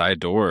out the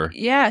side door.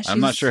 Yeah, I'm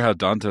not sure how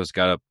Dantos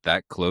got up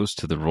that close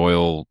to the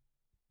royal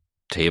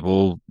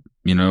table,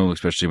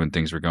 especially when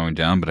things were going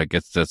down, but I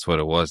guess that's what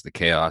it was, the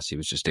chaos. He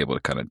was just able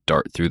to kind of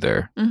dart through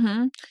there.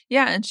 Mm-hmm.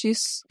 Yeah, and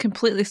she's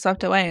completely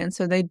swept away, and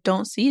so they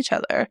don't see each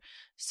other.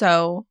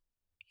 So,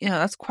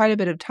 that's quite a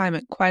bit of time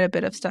and quite a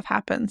bit of stuff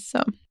happens,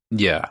 so...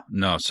 Yeah,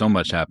 no, so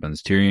much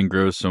happens. Tyrion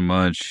grows so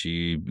much,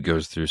 she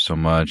goes through so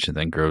much, and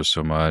then grows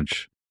so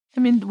much. I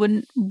mean,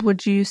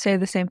 would you say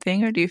the same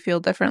thing, or do you feel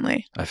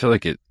differently? I feel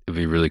like it would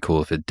be really cool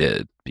if it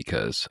did,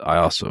 because I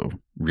also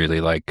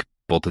really like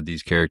both of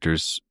these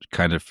characters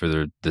kind of for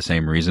the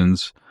same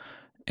reasons,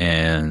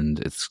 and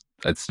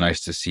it's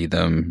nice to see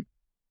them,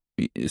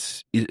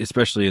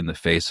 especially in the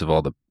face of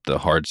all the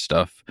hard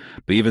stuff,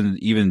 but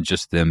even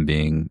just them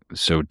being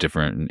so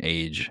different in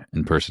age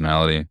and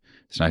personality,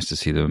 it's nice to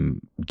see them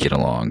get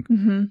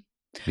along,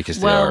 because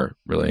they are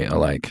really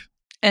alike.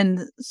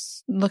 And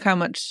look how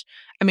much,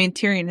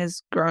 Tyrion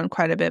has grown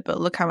quite a bit,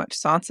 but look how much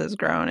Sansa's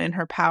grown in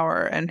her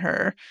power and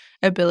her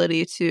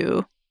ability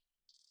to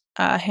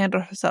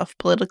handle herself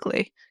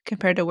politically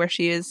compared to where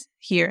she is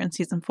here in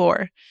season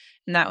 4.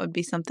 And that would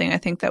be something I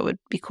think that would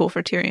be cool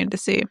for Tyrion to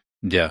see.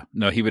 Yeah,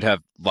 no, he would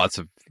have lots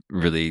of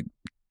really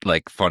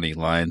funny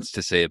lines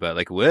to say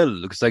about well,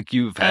 looks like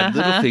you've had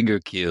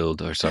Littlefinger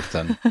killed or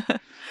something.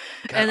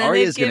 God,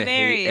 Arya's gonna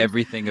hate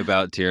everything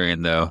about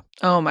Tyrion though.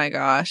 Oh my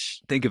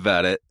gosh. Think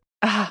about it.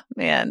 Ah,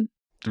 man.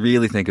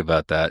 Really think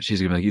about that.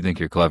 She's gonna be like, you think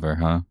you're clever,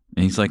 huh?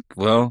 And he's like,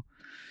 well,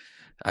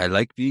 I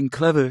like being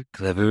clever.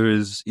 Clever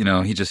is,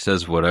 he just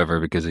says whatever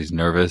because he's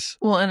nervous.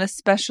 Well, and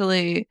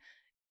especially,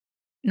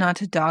 not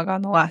to dog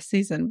on the last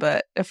season,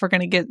 but if we're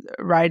going to get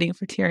writing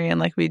for Tyrion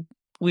like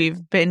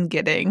we've been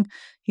getting,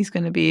 he's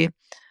going to be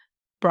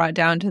brought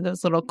down to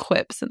those little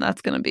quips, and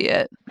that's going to be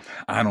it.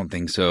 I don't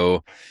think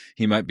so.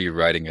 He might be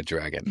riding a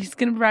dragon. He's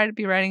going to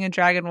be riding a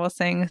dragon while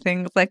saying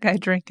things like, I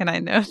drink and I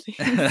know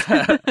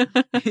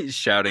things. He's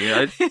shouting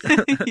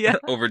Yeah.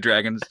 over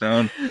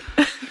Dragonstone.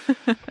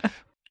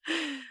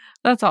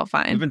 That's all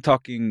fine. We've been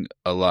talking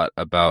a lot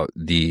about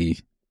the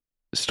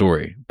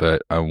story,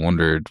 but I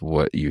wondered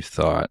what you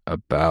thought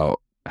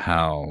about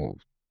how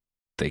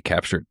they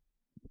captured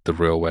the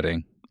royal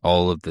wedding.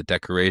 All of the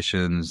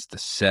decorations, the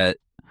set,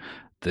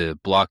 the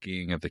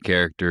blocking of the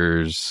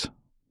characters,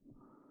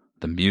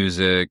 the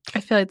music. I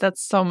feel like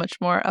that's so much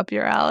more up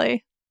your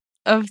alley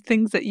of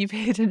things that you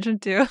pay attention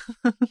to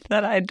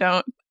that I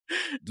don't.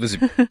 Was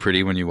it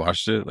pretty when you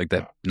watched it? Like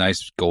that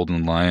nice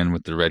golden lion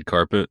with the red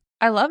carpet?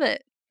 I love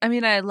it. I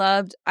mean, I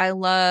loved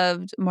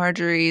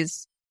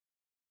Marjorie's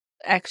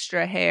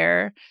extra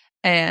hair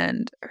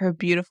and her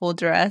beautiful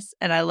dress.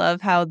 And I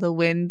love how the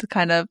wind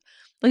kind of,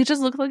 like, it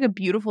just looked like a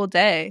beautiful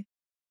day.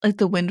 Like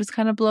the wind was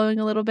kind of blowing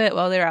a little bit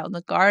while they were out in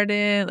the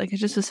garden. Like it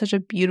just was such a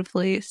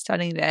beautifully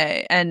stunning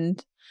day.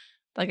 And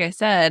like I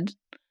said,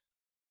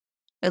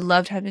 I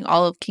loved having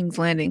all of King's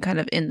Landing kind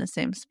of in the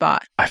same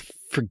spot. I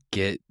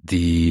forget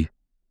the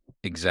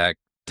exact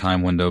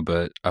time window,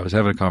 but I was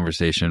having a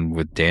conversation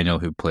with Daniel,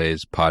 who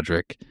plays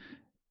Podrick,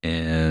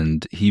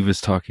 and he was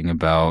talking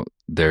about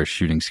their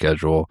shooting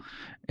schedule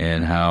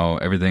and how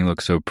everything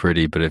looks so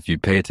pretty, but if you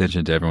pay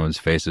attention to everyone's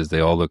faces, they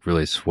all look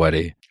really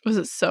sweaty. Was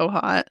it so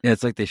hot? Yeah,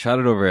 it's like they shot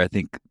it over, I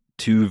think,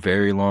 2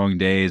 very long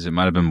days. It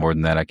might have been more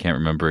than that. I can't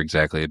remember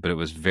exactly, but it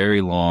was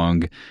very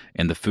long,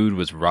 and the food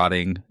was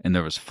rotting, and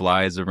there was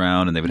flies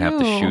around, and they would have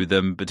to shoo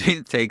them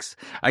between takes.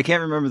 I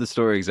can't remember the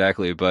story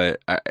exactly,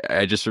 but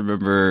I just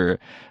remember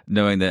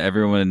knowing that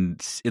everyone,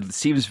 it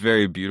seems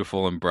very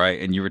beautiful and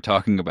bright, and you were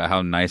talking about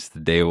how nice the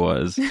day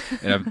was,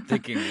 and I'm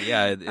thinking,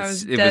 yeah,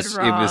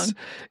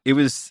 it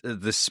was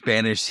the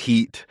Spanish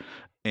heat,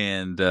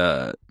 and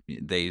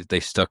they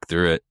stuck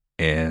through it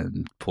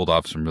and pulled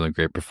off some really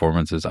great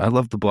performances. I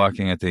love the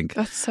blocking. I think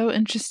that's so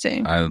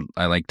interesting.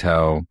 I liked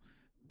how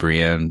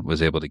Brienne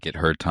was able to get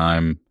her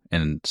time,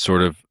 and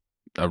sort of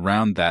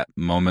around that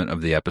moment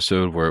of the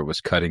episode where it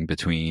was cutting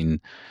between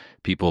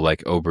people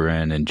like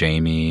Oberyn and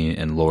Jaime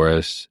and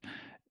Loras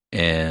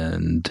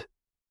and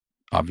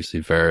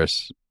obviously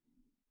Varys.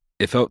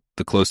 It felt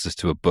the closest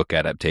to a book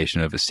adaptation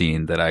of a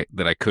scene that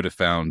I could have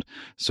found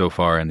so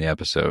far in the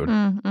episode.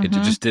 Mm-hmm. It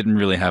just didn't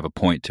really have a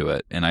point to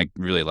it, and I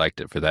really liked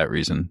it for that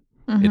reason.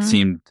 Mm-hmm. It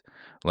seemed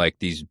like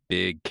these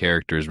big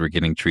characters were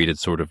getting treated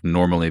sort of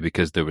normally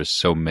because there was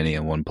so many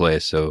in one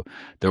place, so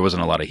there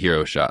wasn't a lot of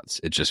hero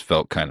shots. It just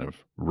felt kind of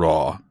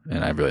raw,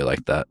 and I really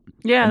liked that.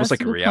 Yeah, almost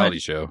like a reality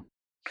show.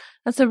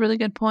 That's a really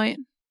good point.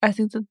 I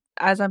think that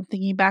as I'm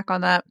thinking back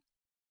on that,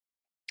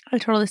 I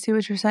totally see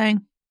what you're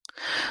saying.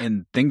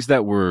 And things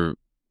that were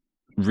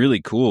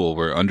really cool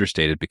were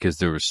understated because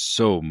there was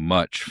so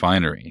much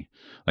finery.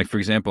 Like, for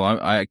example,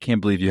 I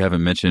can't believe you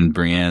haven't mentioned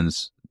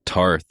Brienne's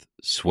Tarth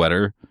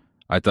sweater.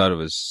 I thought it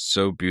was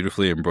so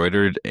beautifully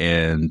embroidered,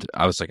 and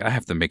I was like, I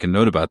have to make a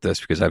note about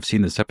this because I've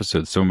seen this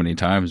episode so many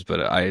times, but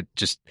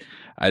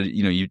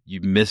you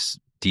miss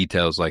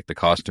details like the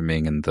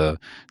costuming and the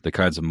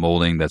kinds of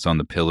molding that's on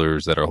the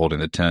pillars that are holding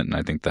the tent. And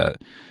I think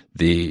that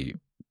the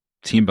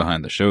team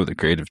behind the show, the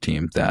creative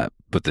team that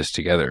put this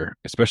together,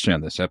 especially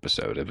on this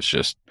episode, it was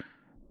just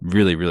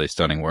really, really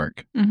stunning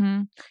work.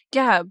 Mm-hmm.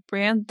 Yeah,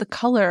 Brienne, the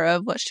color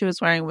of what she was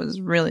wearing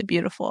was really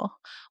beautiful.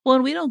 Well,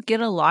 and we don't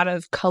get a lot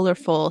of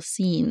colorful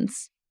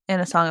scenes in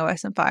A Song of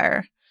Ice and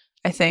Fire,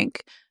 I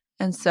think.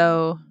 And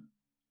so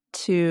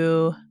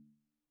to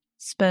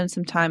spend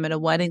some time at a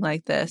wedding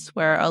like this,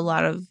 where a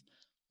lot of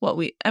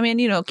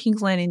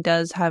King's Landing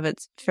does have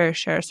its fair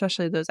share,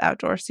 especially those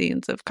outdoor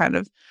scenes of kind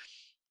of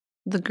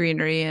the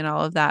greenery and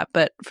all of that.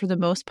 But for the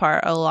most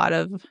part, a lot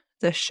of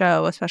the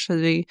show,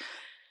 especially the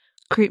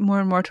creep more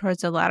and more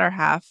towards the latter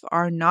half,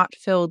 are not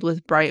filled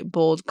with bright,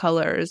 bold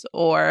colors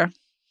or,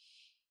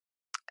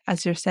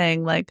 as you're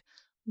saying, like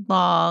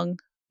long,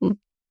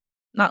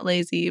 not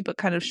lazy, but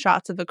kind of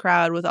shots of a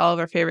crowd with all of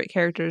our favorite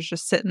characters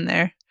just sitting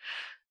there.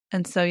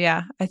 And so,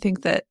 yeah, I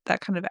think that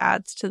kind of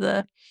adds to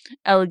the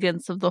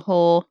elegance of the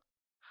whole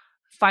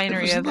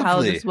finery of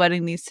how this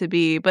wedding needs to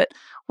be. But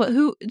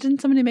didn't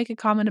somebody make a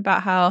comment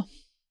about how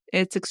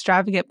it's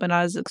extravagant, but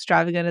not as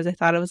extravagant as I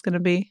thought it was going to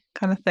be,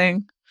 kind of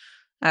thing?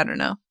 I don't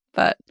know.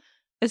 But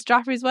it's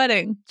Joffrey's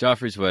wedding.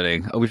 Joffrey's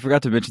wedding. Oh, we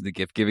forgot to mention the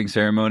gift-giving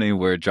ceremony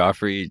where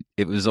Joffrey,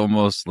 it was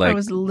almost like I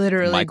was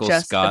literally Michael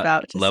just Scott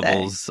about to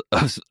levels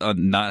say. of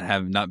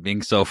not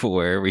being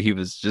self-aware, where he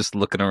was just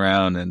looking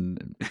around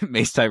and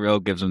Mace Tyrell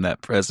gives him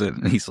that present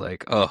and he's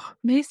like, oh.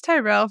 Mace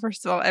Tyrell,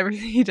 first of all,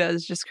 everything he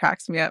does just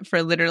cracks me up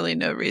for literally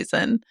no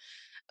reason.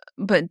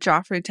 But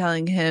Joffrey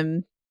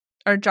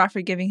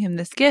giving him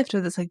this gift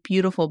of this like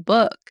beautiful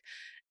book.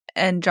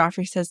 And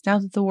Joffrey says, now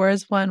that the war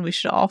is won, we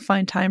should all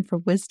find time for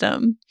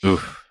wisdom.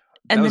 Oof.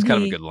 That was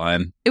kind of a good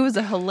line. It was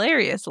a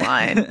hilarious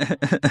line.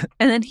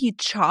 And then he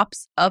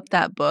chops up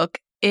that book.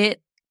 It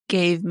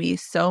gave me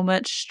so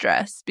much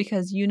stress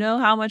because you know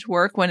how much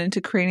work went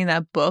into creating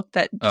that book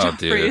that Oh, Joffrey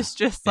dude. is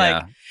just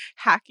like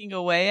hacking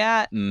away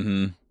at.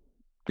 Mm-hmm.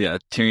 Yeah,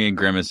 Tyrion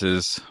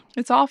grimaces.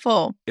 It's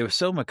awful. It was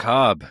so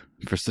macabre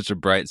for such a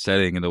bright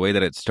setting, and the way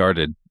that it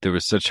started, there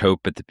was such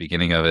hope at the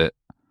beginning of it.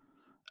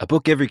 A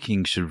book every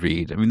king should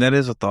read. I mean, that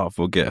is a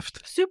thoughtful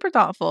gift. Super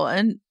thoughtful.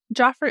 And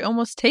Joffrey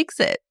almost takes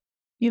it.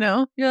 You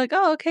know, you're like,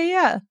 oh, okay,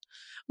 yeah.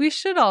 We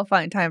should all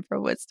find time for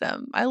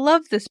wisdom. I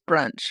love this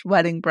brunch,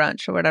 wedding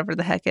brunch, or whatever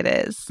the heck it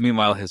is.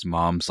 Meanwhile, his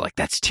mom's like,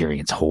 that's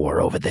Tyrion's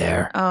whore over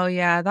there. Oh,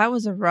 yeah, that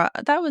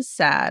was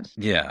sad.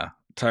 Yeah.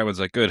 Tywin's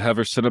like, good, have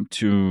her sent up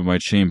to my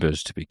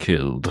chambers to be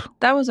killed.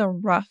 That was a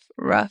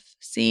rough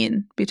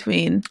scene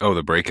between... Oh,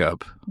 the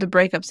breakup. The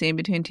breakup scene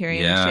between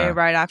Tyrion and Shae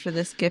right after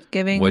this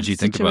gift-giving What'd you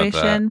think about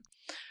that?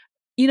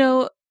 You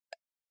know,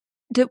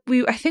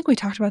 I think we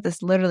talked about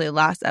this literally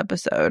last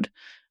episode.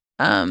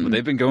 Well,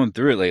 they've been going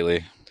through it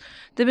lately.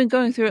 They've been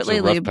going through it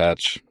lately. It's a rough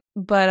patch.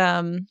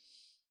 But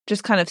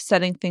just kind of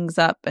setting things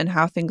up and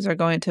how things are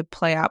going to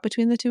play out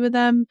between the two of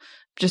them,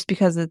 just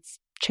because it's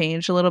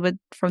changed a little bit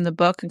from the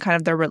book and kind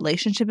of their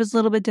relationship is a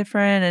little bit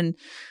different. And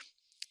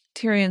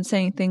Tyrion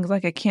saying things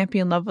like, I can't be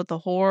in love with the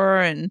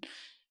whore. And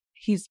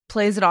he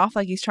plays it off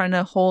like he's trying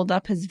to hold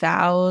up his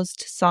vows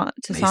to Sansa.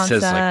 He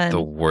says like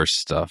the worst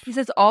stuff. He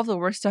says all the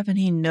worst stuff, and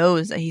he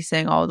knows that he's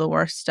saying all the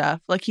worst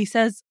stuff. Like he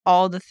says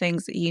all the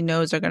things that he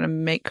knows are going to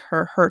make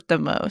her hurt the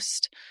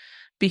most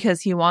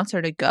because he wants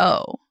her to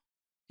go.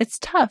 It's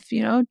tough,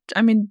 you know?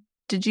 I mean,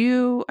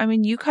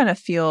 you kind of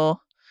feel,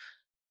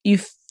 you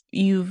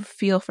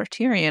feel for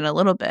Tyrion a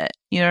little bit,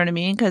 you know what I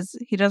mean? Because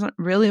he doesn't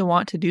really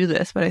want to do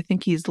this, but I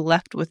think he's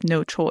left with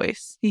no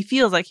choice. He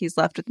feels like he's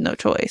left with no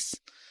choice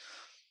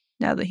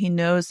now that he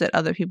knows that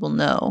other people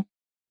know.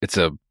 It's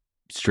a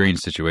strange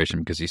situation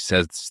because he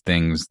says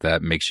things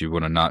that makes you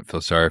want to not feel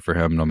sorry for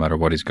him no matter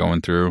what he's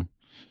going through.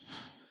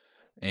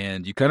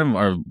 And you kind of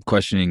are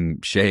questioning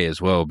Shae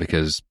as well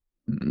because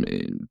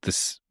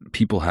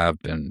people have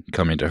been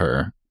coming to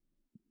her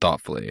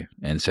thoughtfully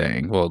and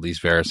saying, well, at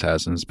least Varys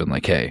has, and it's been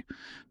like, hey,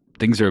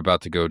 things are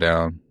about to go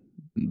down.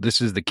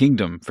 This is the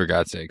kingdom, for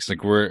God's sakes.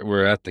 Like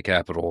we're at the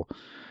capital,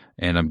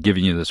 and I'm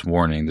giving you this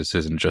warning. This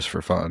isn't just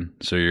for fun.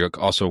 So you're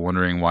also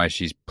wondering why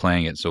she's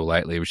playing it so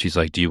lightly. But she's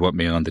like, do you want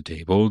me on the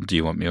table? Do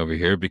you want me over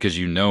here? Because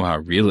you know how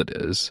real it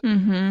is.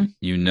 Mm-hmm.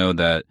 You know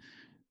that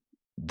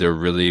there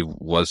really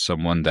was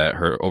someone that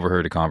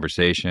overheard a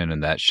conversation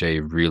and that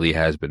Shae really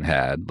has been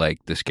had. Like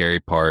the scary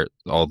part,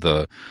 all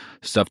the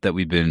stuff that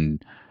we've been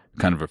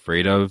kind of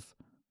afraid of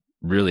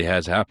really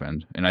has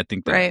happened. And I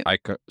think that I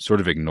sort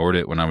of ignored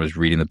it when I was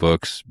reading the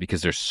books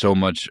because there's so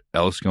much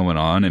else going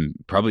on, and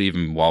probably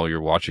even while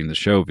you're watching the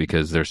show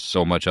because there's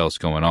so much else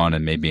going on,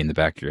 and maybe in the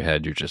back of your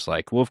head you're just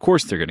like, well, of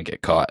course they're going to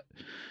get caught.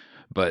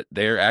 But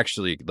they're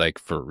actually like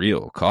for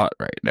real caught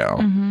right now.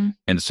 Mm-hmm.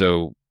 And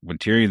so when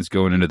Tyrion's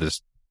going into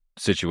this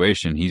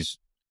situation, he's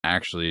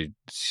actually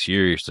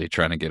seriously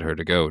trying to get her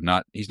to go.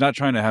 He's not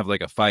trying to have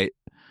like a fight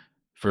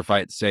for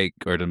fight's sake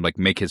or to like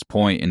make his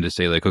point and to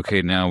say like,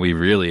 okay, now we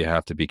really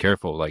have to be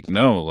careful. Like,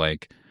 no,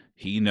 like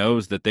he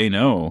knows that they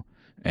know.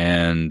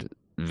 And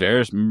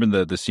Varys,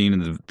 remember the scene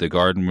in the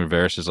garden where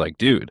Varys is like,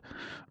 dude,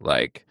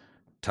 like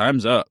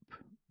time's up.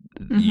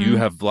 Mm-hmm. You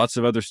have lots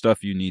of other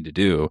stuff you need to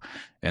do,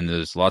 and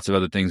there's lots of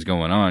other things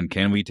going on.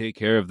 Can we take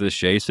care of this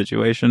Shae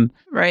situation?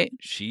 Right.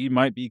 She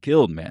might be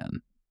killed,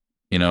 man.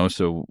 You know,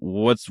 so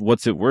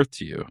what's it worth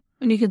to you?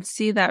 And you can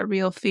see that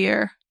real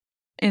fear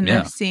in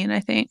this scene, I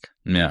think.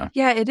 Yeah.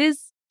 Yeah, it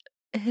is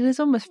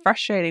almost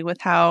frustrating with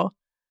how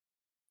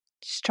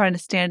she's trying to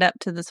stand up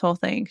to this whole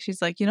thing.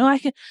 She's like, you know,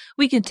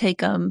 we can take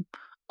them,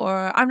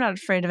 or I'm not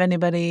afraid of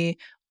anybody,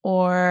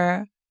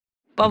 or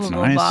blah, blah,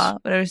 blah, blah.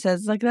 Whatever it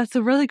says. Like, that's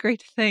a really great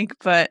to think,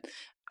 but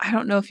I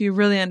don't know if you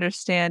really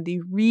understand. Do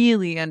you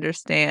really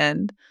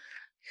understand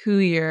who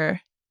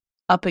you're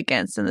up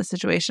against in the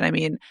situation? I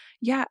mean,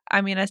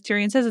 as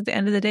Tyrion says, at the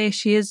end of the day,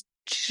 she's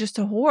just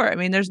a whore. I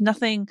mean, there's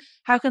nothing.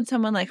 How can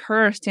someone like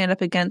her stand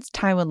up against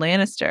Tywin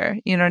Lannister?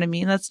 You know what I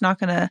mean? That's not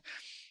going to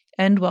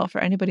end well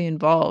for anybody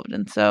involved.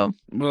 And so,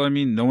 well, I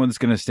mean, no one's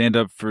going to stand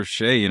up for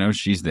Shae. You know,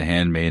 she's the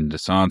handmaiden to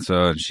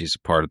Sansa, and she's a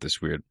part of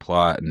this weird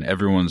plot. And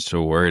everyone's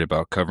so worried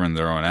about covering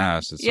their own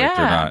ass. It's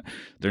like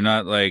they're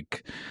not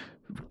like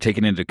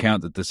taking into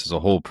account that this is a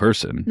whole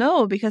person.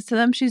 No, because to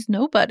them, she's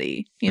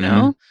nobody. You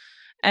know.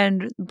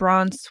 And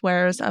Bronn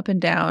swears up and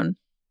down,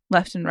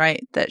 left and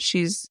right, that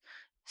she's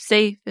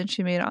safe and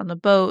she made it on the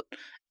boat.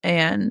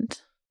 And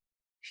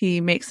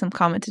he makes some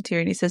comment to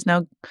Tyrion. He says,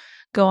 now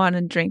go on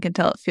and drink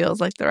until it feels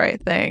like the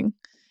right thing.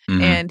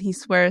 Mm-hmm. And he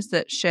swears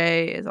that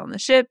Shae is on the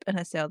ship and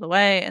has sailed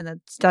away and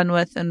that's done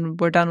with, and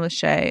we're done with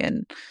Shae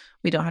and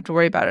we don't have to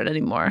worry about it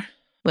anymore.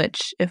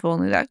 Which, if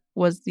only that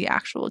was the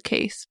actual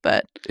case.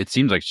 But it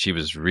seems like she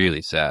was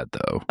really sad,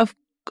 though. Of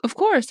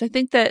course. I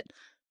think that,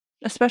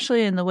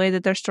 especially in the way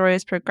that their story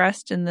has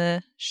progressed in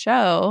the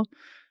show,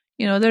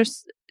 you know,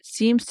 there's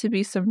seems to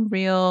be some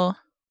real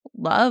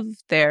love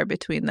there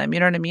between them, you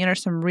know what I mean? Or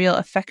some real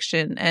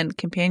affection and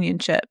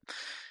companionship.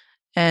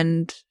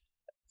 And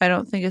I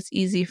don't think it's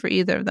easy for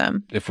either of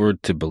them. If we're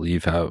to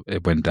believe how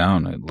it went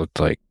down, it looked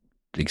like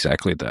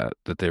exactly that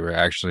they were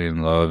actually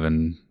in love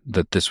and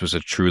that this was a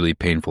truly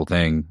painful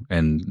thing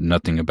and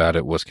nothing about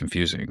it was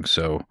confusing.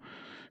 So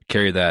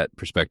carry that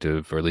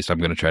perspective, or at least I'm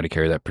going to try to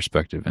carry that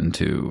perspective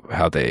into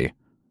how they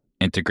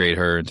integrate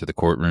her into the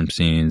courtroom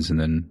scenes and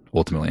then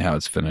ultimately how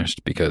it's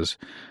finished. Because,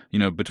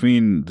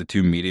 between the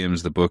two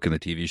mediums, the book and the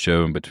TV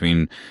show, and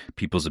between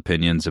people's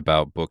opinions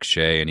about Book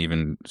Shay and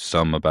even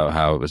some about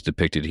how it was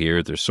depicted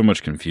here, there's so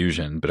much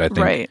confusion. But I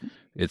think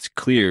it's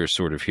clear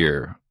sort of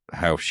here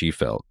how she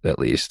felt, at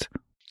least.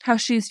 How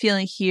she's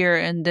feeling here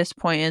in this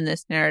point in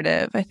this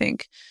narrative, I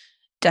think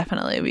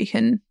definitely we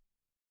can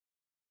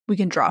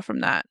draw from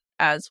that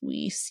as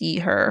we see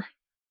her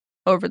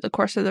over the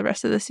course of the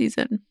rest of the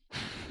season.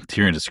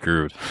 Tyrion is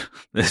screwed.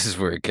 This is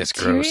where it gets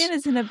gross. Tyrion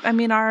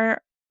is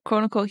our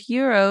quote-unquote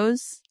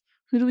heroes.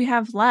 Who do we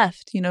have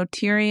left?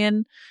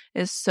 Tyrion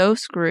is so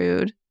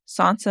screwed.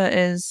 Sansa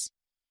is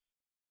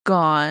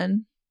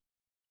gone.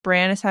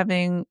 Bran is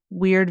having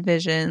weird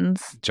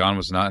visions. Jon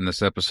was not in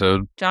this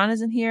episode. Jon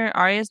isn't here.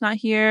 Arya's not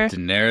here.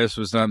 Daenerys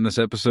was not in this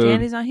episode.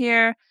 Dany's not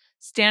here.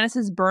 Stannis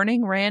is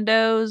burning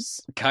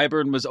randos.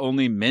 Qyburn was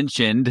only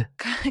mentioned.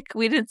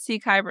 We didn't see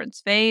Qyburn's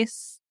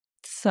face.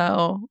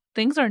 So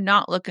things are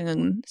not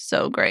looking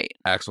so great.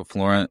 Axel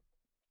Florent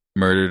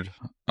murdered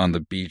on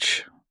the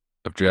beach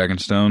of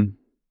Dragonstone,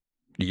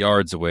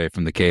 yards away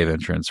from the cave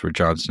entrance where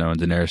Jon Snow and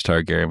Daenerys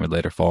Targaryen would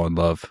later fall in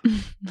love.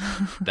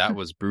 That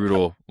was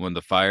brutal. When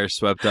the fire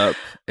swept up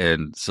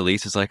and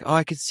Selyse is like, oh,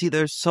 I could see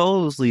their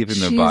souls leaving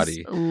their body.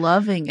 She's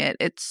loving it.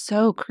 It's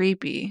so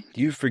creepy.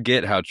 You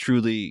forget how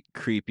truly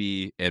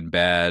creepy and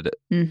bad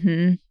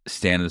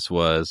Stannis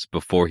was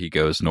before he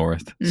goes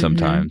north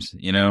sometimes,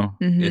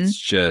 It's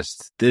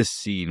just, this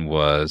scene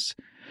was,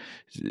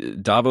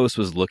 Davos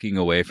was looking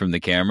away from the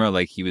camera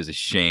like he was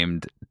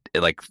ashamed,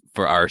 like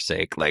for our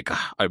sake, like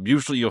I'm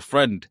usually your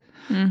friend,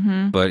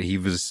 but he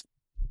was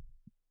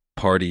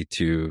party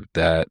to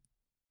that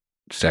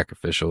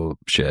sacrificial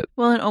shit.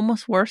 Well, and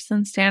almost worse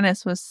than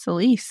Stannis was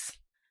Selyse,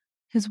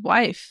 his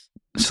wife.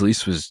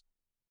 Selyse was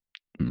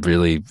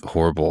really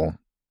horrible,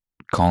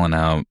 calling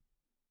out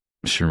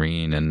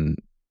Shireen and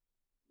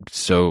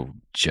so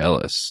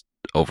jealous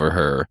over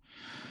her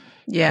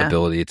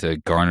ability to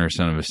garner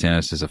some of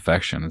Stannis'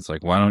 affection. It's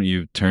like, why don't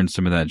you turn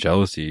some of that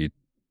jealousy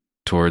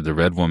toward the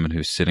red woman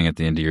who's sitting at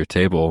the end of your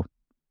table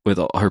with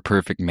all her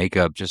perfect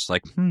makeup, just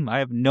like, I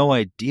have no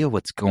idea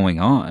what's going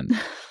on.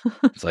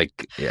 It's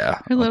like, yeah.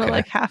 Her little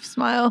half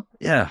smile.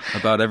 Yeah,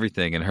 about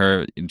everything. And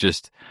her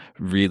just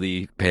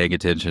really paying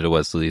attention to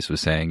what Selyse was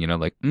saying,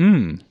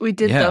 We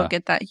did, though,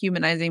 get that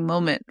humanizing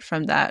moment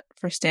from that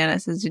for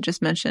Stannis, as you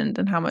just mentioned,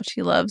 and how much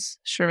he loves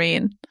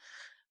Shireen.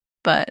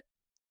 But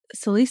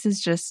Selyse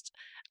is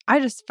I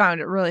just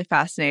found it really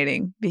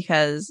fascinating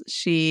because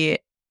she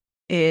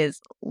is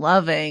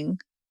loving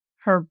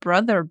her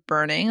brother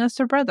burning. That's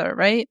her brother,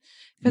 right?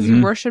 Because he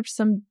worshipped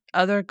some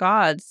other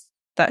gods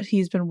that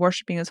he's been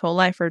worshiping his whole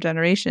life for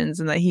generations,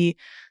 and that he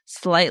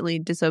slightly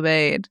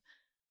disobeyed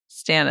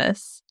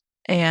Stannis.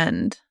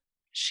 And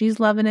she's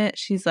loving it.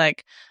 She's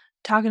like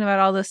talking about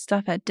all this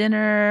stuff at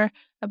dinner,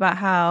 about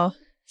how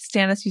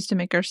Stannis used to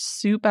make her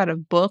soup out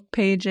of book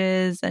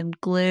pages and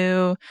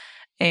glue.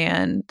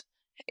 And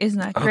isn't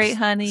that great,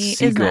 honey?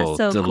 Isn't that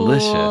so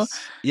delicious? Cool?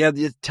 Yeah,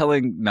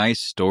 telling nice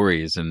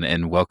stories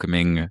and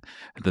welcoming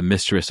the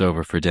mistress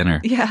over for dinner.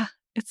 Yeah,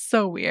 it's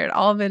so weird.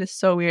 All of it is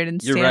so weird.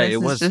 And you're Stannis right.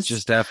 It was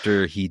just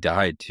after he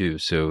died, too.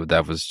 So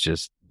that was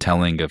just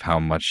telling of how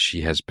much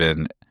she has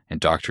been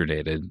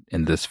indoctrinated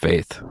in this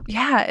faith.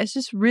 Yeah, it's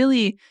just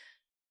really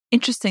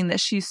interesting that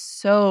she's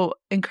so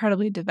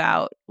incredibly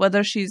devout. I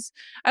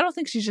don't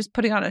think she's just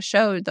putting on a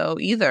show, though,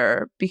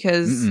 either,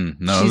 because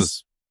no, it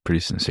was pretty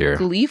sincere,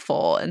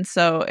 gleeful. And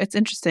so it's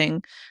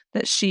interesting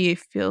that she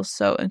feels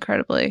so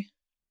incredibly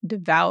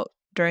devout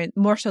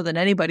more so than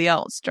anybody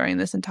else during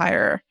this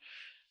entire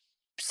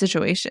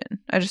situation.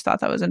 I just thought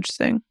that was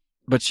interesting.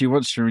 But she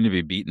wants Shireen to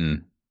be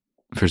beaten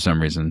for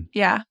some reason.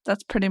 Yeah,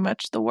 that's pretty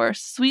much the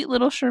worst. Sweet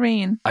little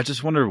Shireen. I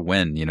just wonder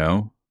when,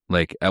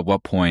 like at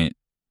what point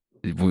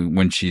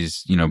when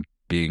she's,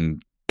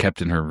 being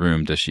kept in her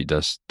room, does she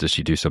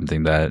do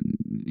something that,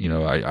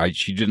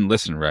 she didn't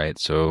listen, right?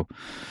 So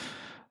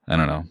I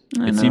don't know.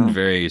 It seemed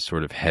very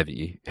sort of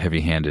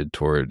heavy-handed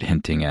toward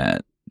hinting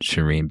at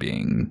Shireen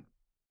being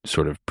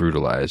sort of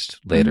brutalized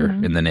later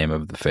in the name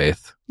of the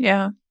faith.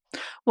 Yeah.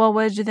 Well,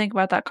 what did you think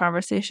about that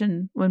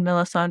conversation when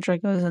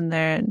Melisandre goes in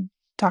there and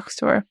talks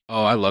to her?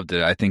 Oh, I loved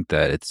it. I think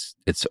that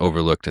it's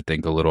overlooked, I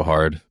think, a little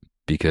hard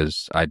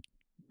because I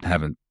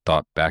haven't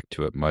thought back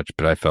to it much,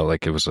 but I felt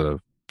like it was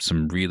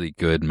some really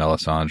good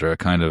Melisandre,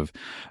 kind of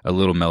a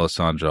little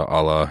Melisandre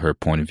a la her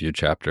point of view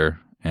chapter.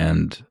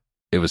 And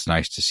it was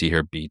nice to see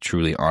her be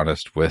truly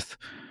honest with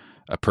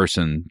a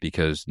person,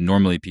 because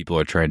normally people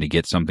are trying to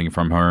get something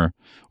from her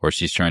or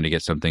she's trying to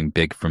get something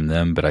big from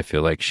them. But I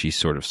feel like she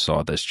sort of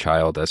saw this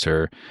child as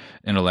her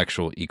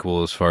intellectual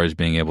equal as far as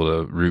being able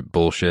to root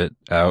bullshit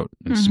out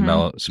and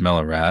smell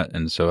a rat.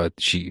 And so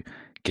she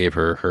gave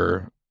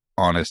her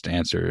honest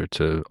answer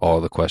to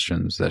all the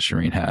questions that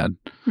Shireen had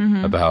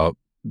Mhm. about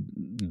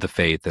the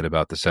faith and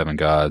about the seven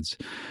gods.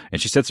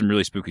 And she said some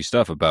really spooky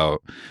stuff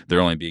about there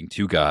only being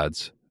two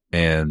gods.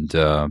 And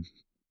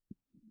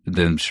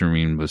then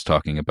Shireen was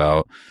talking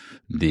about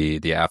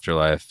the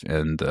afterlife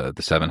and the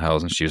seven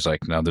hells. And she was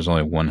like, no, there's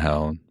only one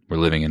hell. We're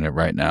living in it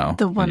right now.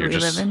 The one And we you're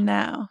just- live in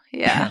now.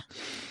 Yeah.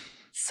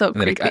 So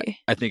And then creepy.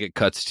 I think it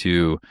cuts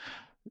to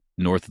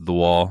north of the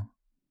wall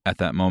at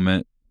that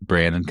moment,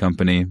 Bran and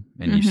company,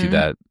 and you see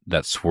Mhm.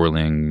 that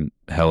swirling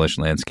hellish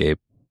landscape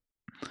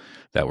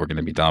that we're going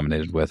to be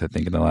dominated with, I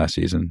think, in the last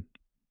season.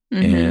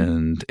 Mhm.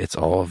 And it's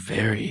all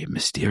very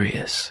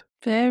mysterious.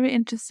 Very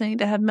interesting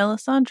to have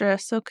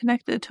Melisandre so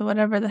connected to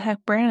whatever the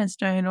heck Bran is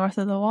doing north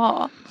of the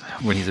wall.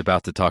 When he's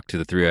about to talk to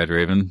the three-eyed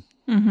raven,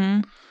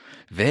 Mm-hmm.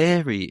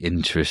 very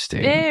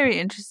interesting. Very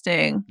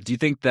interesting. Do you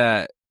think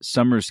that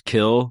Summer's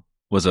kill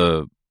was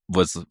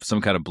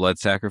some kind of blood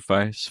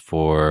sacrifice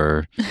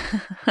for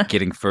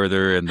getting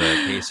further in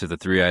the case of the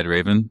three-eyed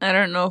raven? I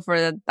don't know if we're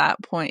at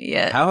that point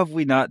yet. How have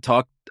we not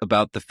talked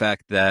about the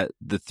fact that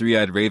the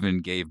three-eyed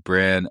raven gave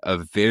Bran a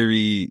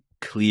very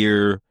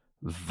clear,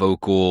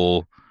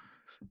 vocal,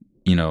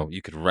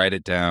 you could write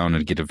it down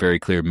and get a very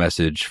clear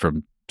message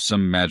from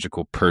some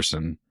magical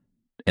person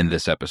in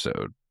this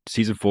episode.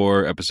 Season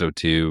 4, episode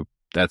 2,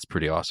 that's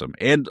pretty awesome.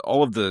 And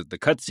all of the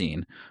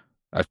cutscene,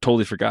 I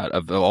totally forgot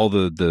of all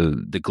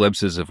the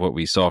glimpses of what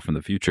we saw from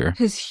the future.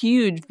 His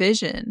huge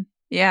vision.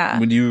 Yeah.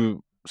 When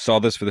you saw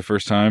this for the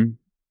first time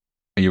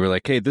and you were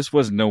like, hey, this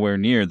was nowhere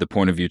near the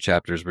point of view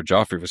chapters where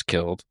Joffrey was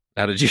killed.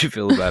 How did you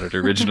feel about it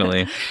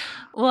originally?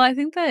 Well, I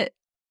think that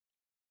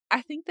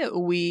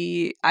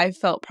I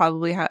felt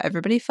probably how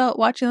everybody felt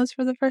watching this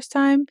for the first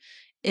time,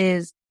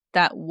 is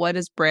that what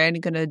is Bran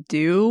going to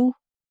do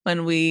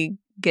when we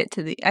get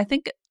to I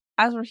think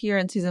as we're here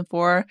in season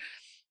 4,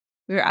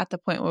 we were at the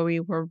point where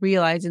we were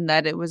realizing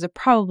that it was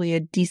probably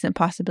a decent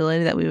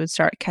possibility that we would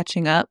start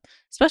catching up,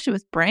 especially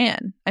with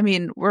Bran. I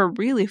mean, we're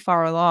really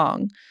far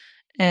along,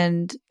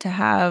 and to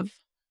have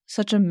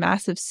such a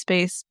massive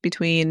space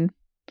between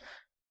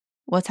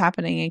what's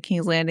happening in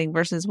King's Landing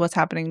versus what's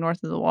happening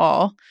north of the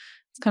wall,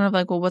 it's kind of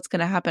like, well, what's going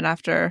to happen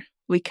after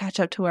we catch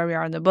up to where we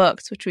are in the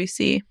books, which we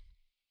see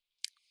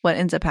what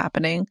ends up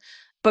happening.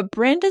 But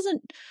Bran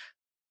doesn't...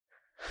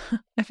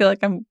 I feel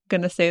like I'm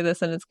going to say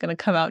this and it's going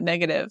to come out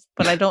negative,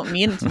 but I don't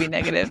mean it to be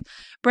negative.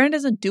 Bran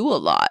doesn't do a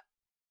lot.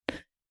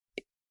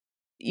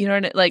 You know what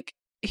I mean? Like,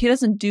 he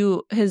doesn't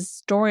do...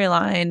 His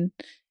storyline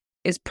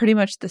is pretty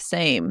much the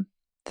same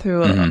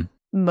through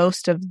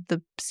most of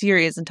the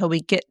series until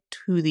we get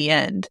to the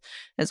end,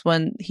 is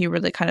when he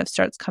really kind of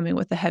starts coming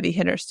with the heavy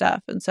hitter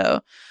stuff. And so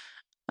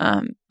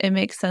it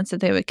makes sense that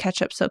they would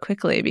catch up so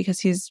quickly, because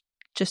he's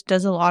just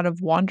does a lot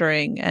of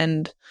wandering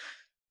and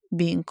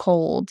being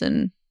cold.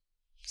 And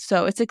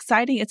so it's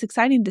exciting. It's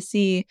exciting to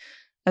see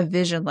a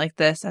vision like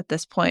this at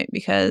this point,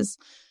 because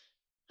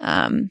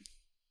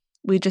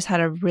we just had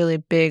a really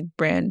big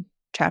Bran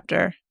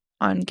chapter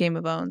on Game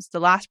of Thrones, the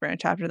last Bran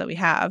chapter that we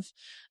have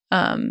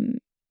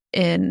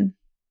in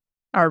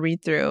our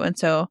read through. And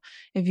so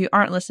if you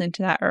aren't listening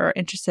to that or are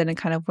interested in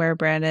kind of where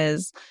Bran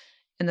is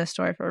in the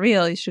story for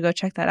real, you should go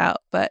check that out.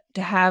 But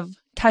to have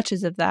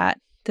touches of that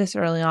this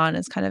early on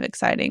is kind of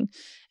exciting,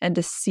 and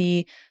to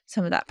see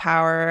some of that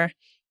power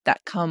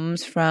that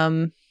comes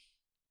from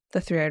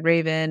the three-eyed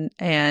raven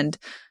and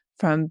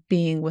from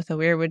being with the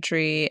weirwood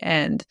tree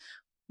and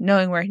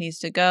knowing where he needs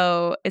to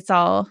go, it's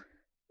all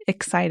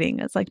exciting.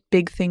 It's like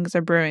big things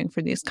are brewing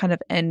for these kind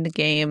of end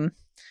game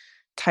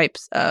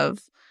types of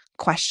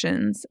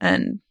questions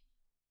and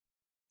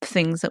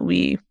things that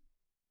we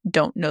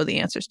don't know the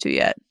answers to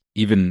yet.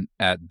 Even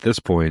at this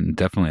point,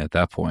 definitely at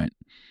that point,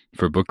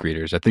 for book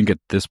readers, I think at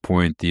this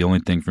point, the only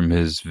thing from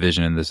his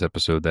vision in this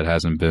episode that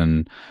hasn't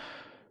been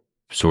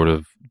sort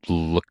of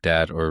looked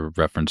at or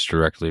referenced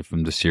directly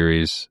from the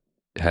series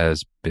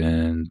has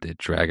been the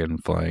dragon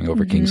flying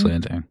over King's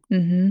Landing.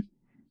 Mm-hmm.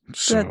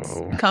 So That's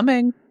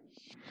coming.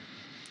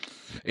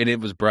 And it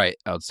was bright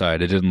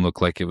outside. It didn't look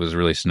like it was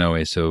really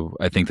snowy. So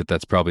I think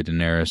that's probably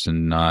Daenerys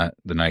and not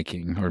the Night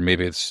King. Or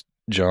maybe it's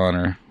Jon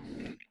or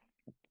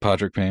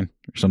Podrick Payne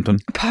or something.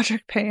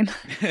 Podrick Payne.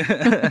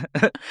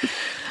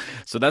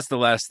 So that's the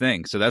last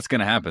thing. So that's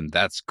going to happen.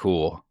 That's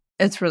cool.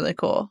 It's really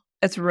cool.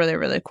 It's really,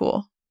 really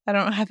cool. I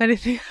don't have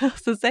anything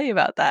else to say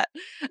about that.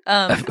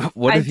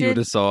 What if you would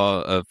have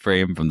saw a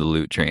frame from the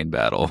Loot Train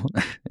battle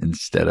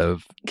instead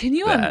of Can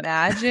you that?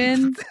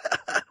 imagine?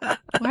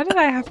 Why did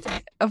I have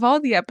to... Of all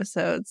the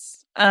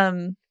episodes,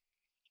 one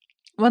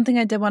thing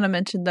I did want to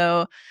mention,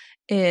 though,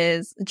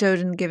 is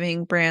Jojen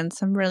giving Bran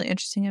some really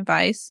interesting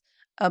advice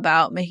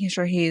about making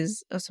sure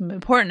some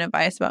important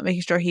advice about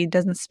making sure he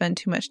doesn't spend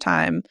too much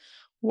time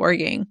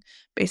warging,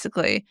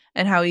 basically,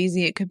 and how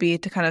easy it could be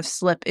to kind of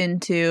slip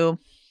into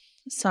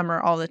summer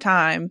all the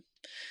time.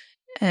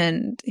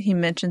 And he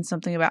mentioned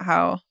something about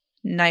how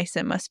nice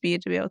it must be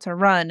to be able to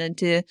run and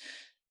to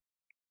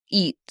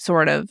eat,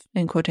 sort of,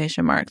 in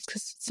quotation marks,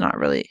 because it's not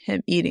really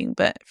him eating,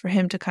 but for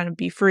him to kind of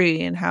be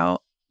free, and how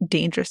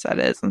dangerous that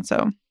is. And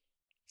so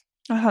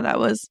I thought that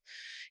was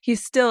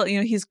he's still,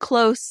 he's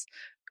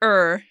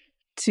closer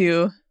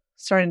to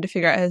starting to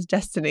figure out his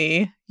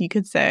destiny, you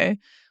could say,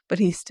 but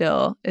he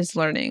still is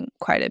learning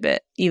quite a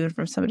bit, even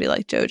from somebody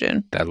like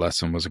Jojen. That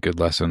lesson was a good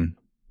lesson.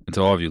 And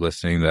to all of you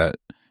listening that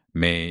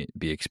may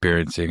be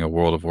experiencing a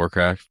World of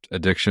Warcraft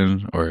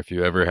addiction, or if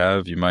you ever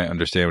have, you might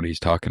understand what he's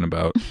talking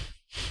about.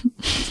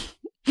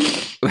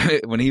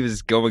 When he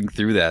was going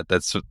through that,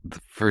 that's the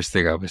first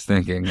thing I was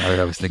thinking.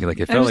 I was thinking,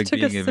 like, it felt like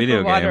being a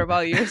video game.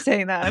 While you were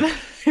saying that.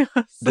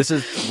 This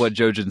is what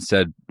Jojen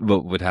said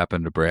what would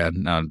happen to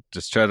Bran. Now,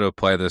 just try to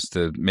apply this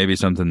to maybe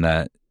something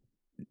that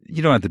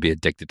you don't have to be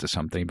addicted to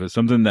something, but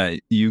something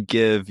that you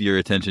give your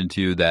attention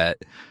to that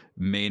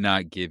may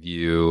not give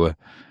you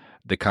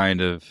the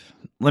kind of...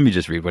 Let me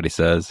just read what he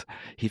says.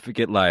 He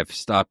forget life,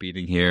 stop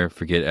eating here,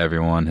 forget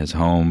everyone, his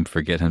home,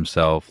 forget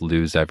himself,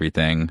 lose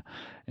everything.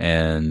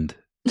 And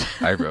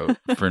I wrote,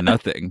 for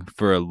nothing,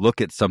 for a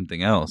look at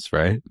something else,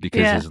 right?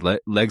 Because his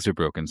legs are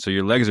broken. So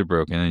your legs are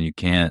broken and you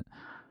can't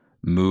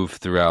move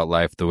throughout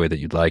life the way that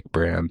you'd like,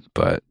 Bran,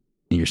 but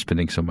you're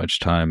spending so much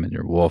time in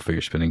your wolf, or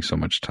you're spending so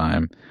much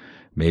time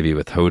maybe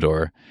with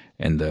Hodor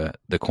in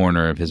the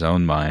corner of his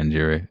own mind.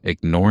 You're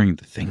ignoring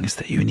the things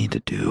that you need to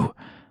do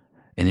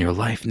in your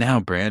life now,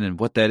 Bran. And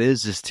what that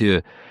is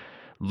to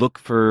look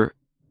for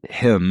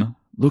him,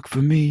 look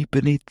for me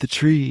beneath the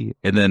tree,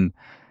 and then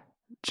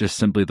just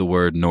simply the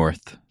word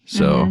north.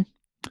 So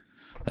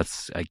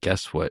that's, I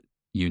guess, what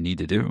you need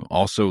to do.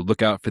 Also,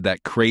 look out for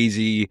that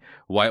crazy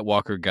White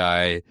Walker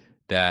guy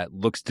that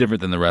looks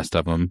different than the rest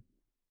of them.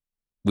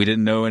 We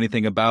didn't know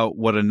anything about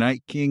what a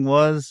Night King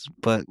was,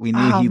 but we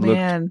knew he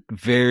looked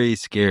very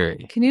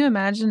scary. Can you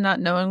imagine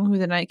not knowing who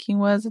the Night King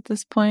was at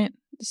this point?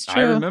 It's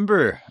true. I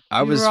remember.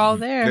 I was all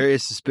there. Very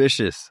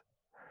suspicious.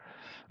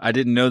 I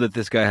didn't know that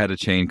this guy had a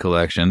chain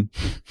collection.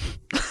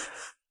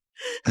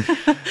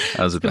 That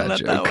was a bad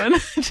joke.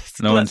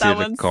 No one's here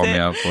to call me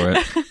out for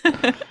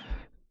it.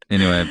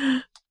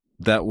 Anyway,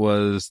 that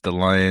was The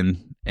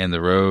Lion and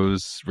the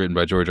Rose, written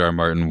by George R. R.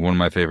 Martin. One of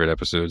my favorite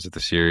episodes of the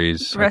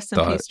series. Rest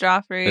in peace,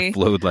 Joffrey. It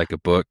flowed like a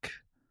book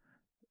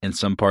in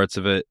some parts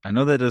of it. I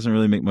know that doesn't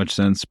really make much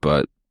sense,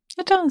 but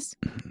it does.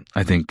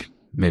 I think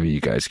maybe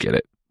you guys get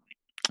it.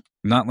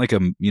 Not like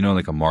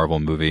like a Marvel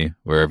movie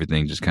where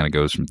everything just kind of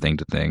goes from thing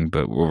to thing,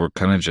 but where we're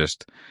kind of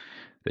just,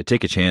 they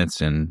take a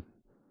chance and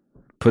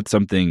put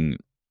something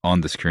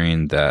on the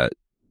screen that,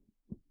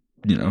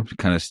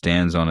 kind of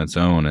stands on its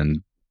own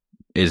and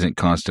isn't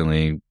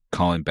constantly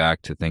calling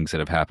back to things that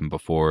have happened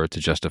before to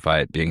justify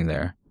it being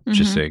there.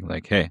 Just saying,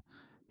 like, hey,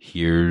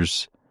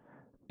 here's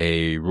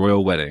a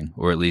royal wedding,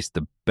 or at least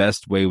the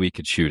best way we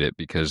could shoot it,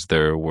 because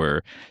there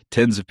were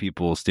tens of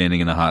people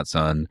standing in the hot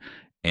sun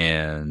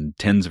and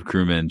tens of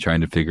crewmen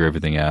trying to figure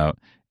everything out.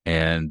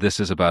 And this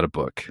is about a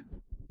book.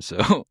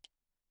 So,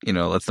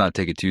 let's not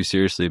take it too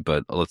seriously,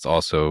 but let's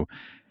also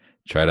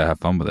try to have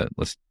fun with it.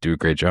 Let's do a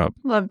great job.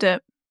 Loved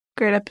it.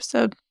 Great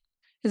episode.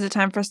 Is it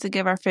time for us to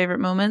give our favorite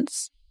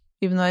moments?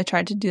 Even though I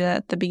tried to do that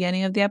at the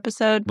beginning of the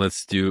episode.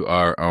 Let's do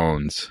our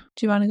owns.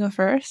 Do you want to go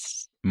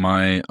first?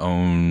 My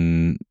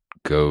own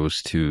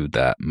goes to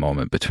that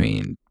moment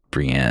between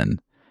Brienne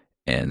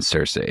and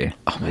Cersei,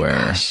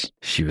 where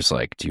she was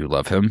like, do you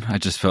love him? I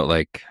just felt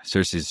like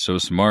Cersei's so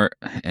smart,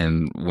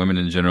 and women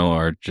in general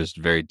are just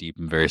very deep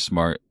and very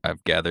smart,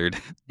 I've gathered.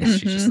 And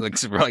she just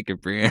looks like a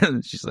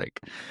Brienne. She's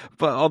like,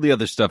 but all the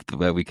other stuff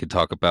that we could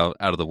talk about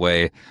out of the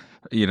way,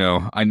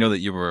 I know that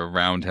you were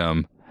around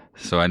him,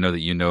 so I know that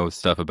you know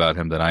stuff about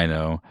him that I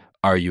know.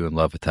 Are you in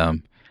love with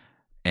him?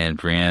 And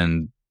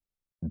Brienne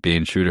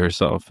being true to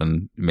herself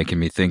and making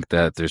me think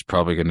that there's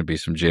probably going to be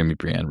some Jaime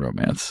Brienne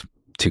romance.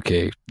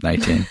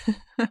 2K19.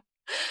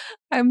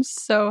 I'm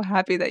so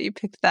happy that you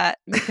picked that,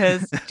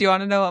 because do you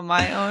want to know what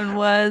my own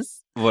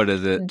was? What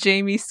is it?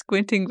 Jaime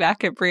squinting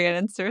back at Brienne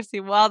and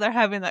Cersei while they're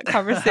having that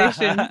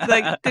conversation.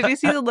 Like, did you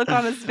see the look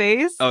on his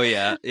face? Oh,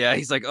 yeah. Yeah,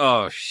 he's like,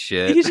 oh,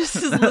 shit. He just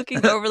is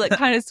looking over, like,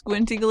 kind of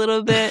squinting a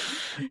little bit.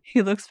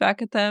 He looks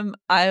back at them.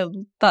 I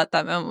thought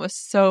that moment was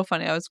so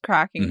funny. I was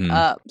cracking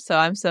up. So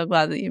I'm so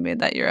glad that you made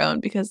that your own,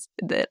 because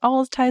it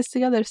all ties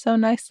together so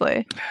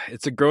nicely.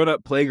 It's a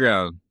grown-up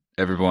playground,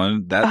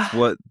 everyone. That's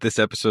what this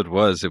episode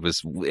was. It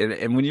was,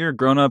 and when you're a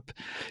grown-up,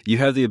 you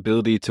have the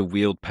ability to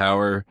wield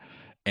power.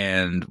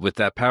 And with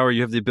that power,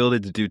 you have the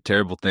ability to do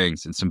terrible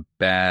things. And some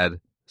bad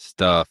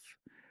stuff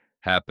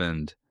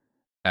happened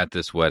at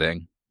this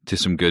wedding to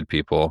some good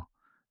people.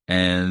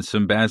 And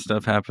some bad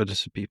stuff happened to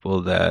some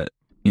people that,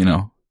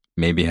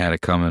 maybe had it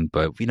coming.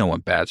 But we don't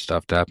want bad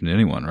stuff to happen to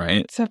anyone,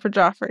 right? Except for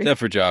Joffrey. Except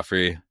for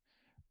Joffrey.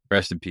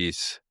 Rest in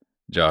peace,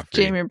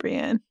 Joffrey. Jaime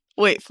Brienne.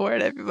 Wait for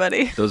it,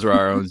 everybody. Those are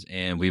our own.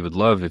 And we would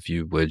love if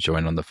you would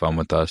join on the fun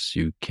with us.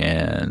 You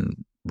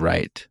can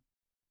write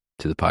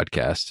to the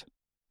podcast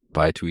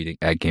by tweeting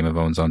at Game of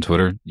Owns on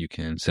Twitter. You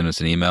can send us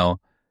an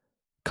email,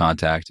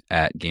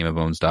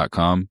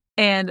 contact@gameofowns.com.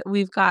 And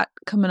we've got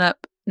coming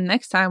up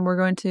next time, we're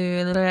going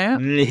to...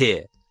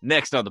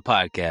 Next on the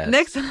podcast.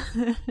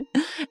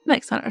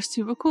 Next on our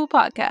super cool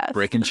podcast.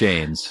 Breaking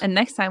Chains. And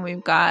next time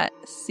we've got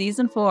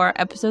Season 4,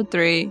 Episode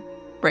 3,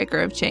 Breaker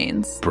of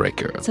Chains.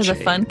 Breaker of So the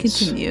fun Chains.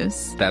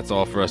 continues. That's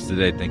all for us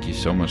today. Thank you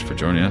so much for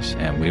joining us,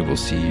 and we will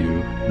see you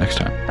next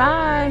time.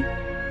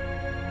 Bye.